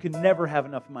you can never have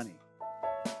enough money.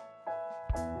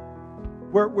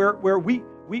 Where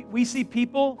we see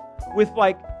people with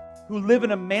who live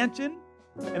in a mansion,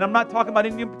 and I'm not talking about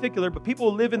India in particular, but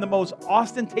people who live in the most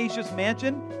ostentatious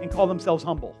mansion and call themselves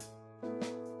humble.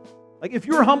 Like if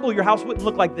you're humble, your house wouldn't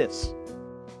look like this.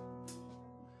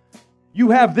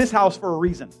 You have this house for a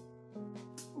reason.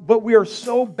 But we are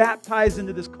so baptized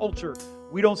into this culture,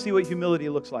 we don't see what humility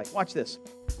looks like. Watch this.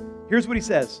 Here's what he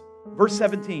says. Verse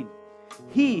 17.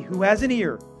 He who has an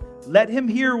ear, let him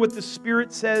hear what the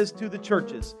Spirit says to the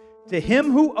churches. To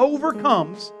him who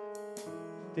overcomes,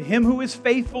 to him who is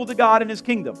faithful to God and His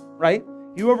kingdom, right?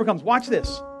 He who overcomes. Watch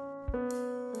this.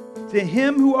 To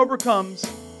him who overcomes,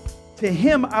 to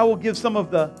him I will give some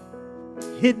of the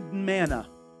hidden manna.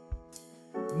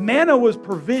 Manna was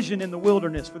provision in the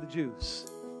wilderness for the Jews.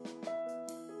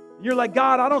 You're like,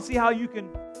 God, I don't see how you can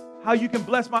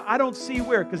bless I don't see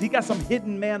where, because He got some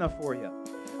hidden manna for you.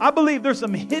 I believe there's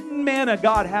some hidden manna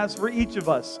God has for each of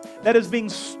us that is being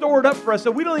stored up for us,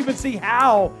 so we don't even see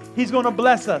how He's going to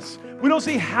bless us. We don't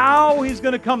see how He's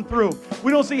going to come through.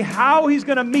 We don't see how He's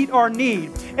going to meet our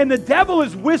need. And the devil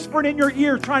is whispering in your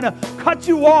ear, trying to cut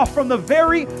you off from the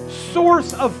very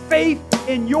source of faith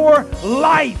in your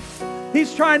life.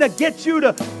 He's trying to get you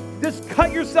to just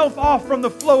cut yourself off from the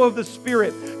flow of the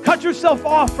Spirit. Cut yourself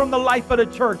off from the life of the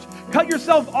church. Cut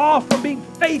yourself off from being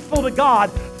faithful to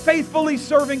God, faithfully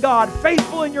serving God,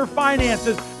 faithful in your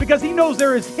finances, because He knows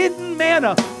there is hidden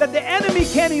manna that the enemy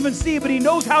can't even see, but He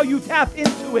knows how you tap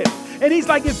into it. And He's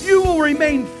like, if you will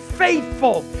remain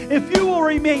faithful,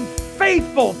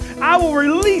 I will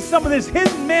release some of this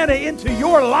hidden manna into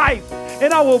your life,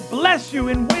 and I will bless you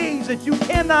in ways that you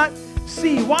cannot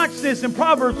see. Watch this. In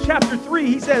Proverbs chapter 3,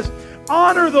 he says,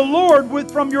 honor the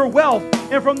Lord from your wealth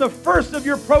and from the first of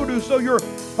your produce, so your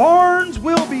barns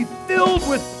will be filled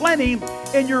with plenty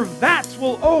and your vats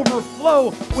will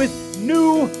overflow with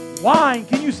new wine.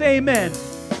 Can you say amen?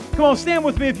 Come on, stand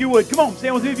with me if you would. Come on,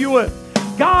 stand with me if you would.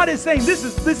 God is saying, this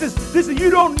is, you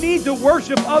don't need to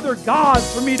worship other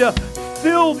gods for me to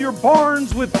fill your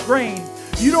barns with grain.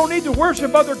 You don't need to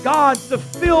worship other gods to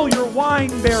fill your wine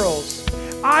barrels.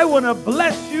 I want to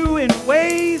bless you in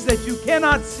ways that you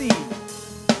cannot see.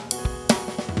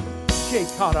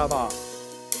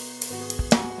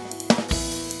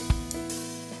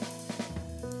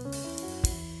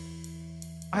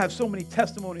 I have so many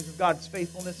testimonies of God's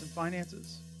faithfulness and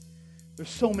finances. There's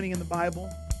so many in the Bible.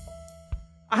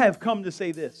 I have come to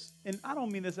say this, and I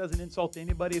don't mean this as an insult to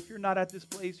anybody. If you're not at this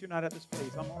place, you're not at this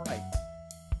place. I'm all right.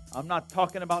 I'm not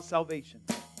talking about salvation.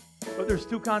 But there's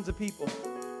two kinds of people.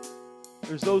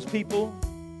 There's those people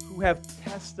who have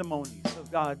testimonies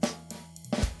of God's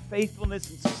faithfulness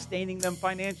in sustaining them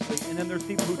financially, and then there's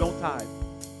people who don't tithe.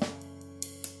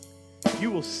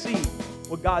 You will see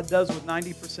what God does with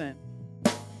 90%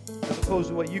 as opposed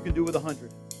to what you can do with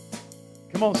 100.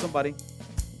 Come on, somebody.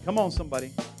 Come on,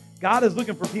 somebody. God is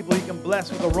looking for people He can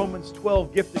bless with a Romans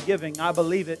 12 gift of giving. I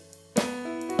believe it.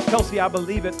 Kelsey, I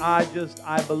believe it. I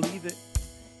believe it.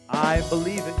 I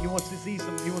believe it. He wants to see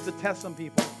some, He wants to test some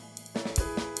people.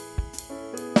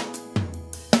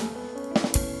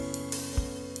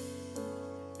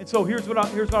 And so here's what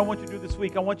I want you to do this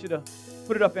week. I want you to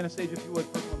put it up, Anastasia, if you would.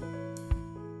 First one.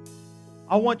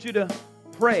 I want you to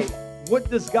pray. What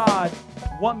does God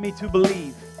want me to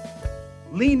believe?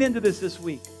 Lean into this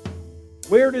week.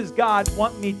 Where does God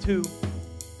want me to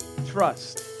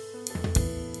trust?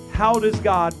 How does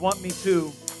God want me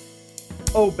to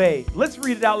obey. Let's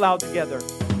read it out loud together.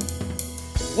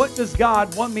 What does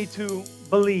God want me to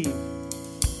believe?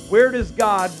 Where does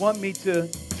God want me to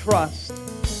trust?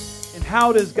 And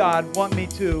how does God want me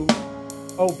to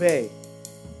obey?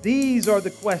 These are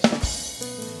the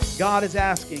questions God is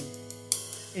asking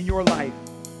in your life.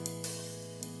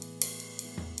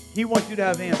 He wants you to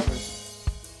have answers.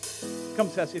 Come,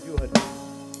 Sassy, if you would.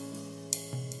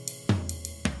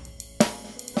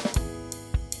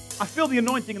 I feel the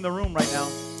anointing in the room right now.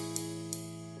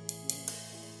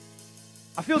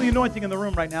 I feel the anointing in the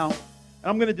room right now. And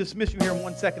I'm going to dismiss you here in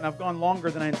 1 second. I've gone longer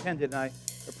than I intended, and I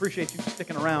appreciate you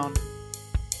sticking around.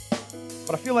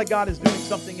 But I feel like God is doing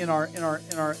something in our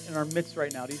midst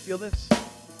right now. Do you feel this?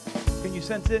 Can you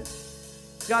sense it?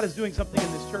 God is doing something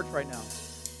in this church right now.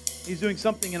 He's doing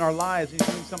something in our lives. He's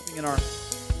doing something in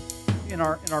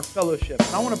our fellowship.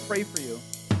 And I want to pray for you.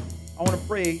 I want to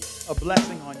pray a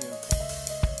blessing on you.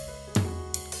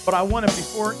 But I want to,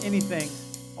 before anything,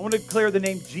 I want to declare the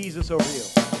name Jesus over you.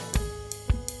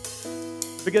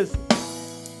 Because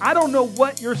I don't know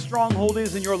what your stronghold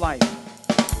is in your life.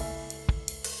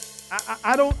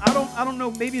 I don't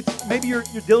know. Maybe you're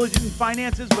diligent in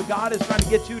finances, but God is trying to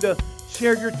get you to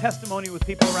share your testimony with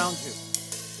people around you.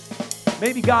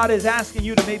 Maybe God is asking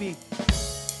you to maybe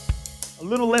a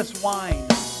little less wine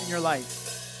in your life.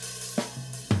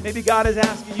 Maybe God is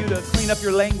asking you to clean up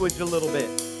your language a little bit.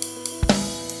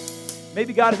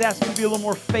 Maybe God is asking you to be a little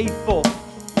more faithful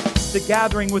to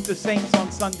gathering with the saints on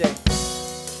Sunday.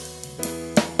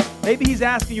 Maybe He's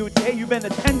asking you, hey, you've been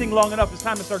attending long enough, it's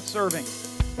time to start serving.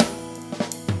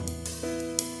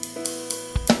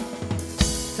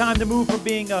 It's time to move from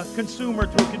being a consumer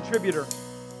to a contributor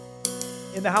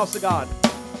in the house of God.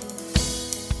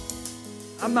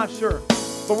 I'm not sure,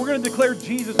 but we're going to declare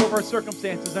Jesus over our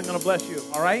circumstances. I'm going to bless you,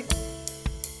 all right?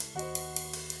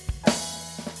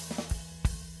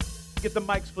 Get the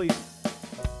mics, please.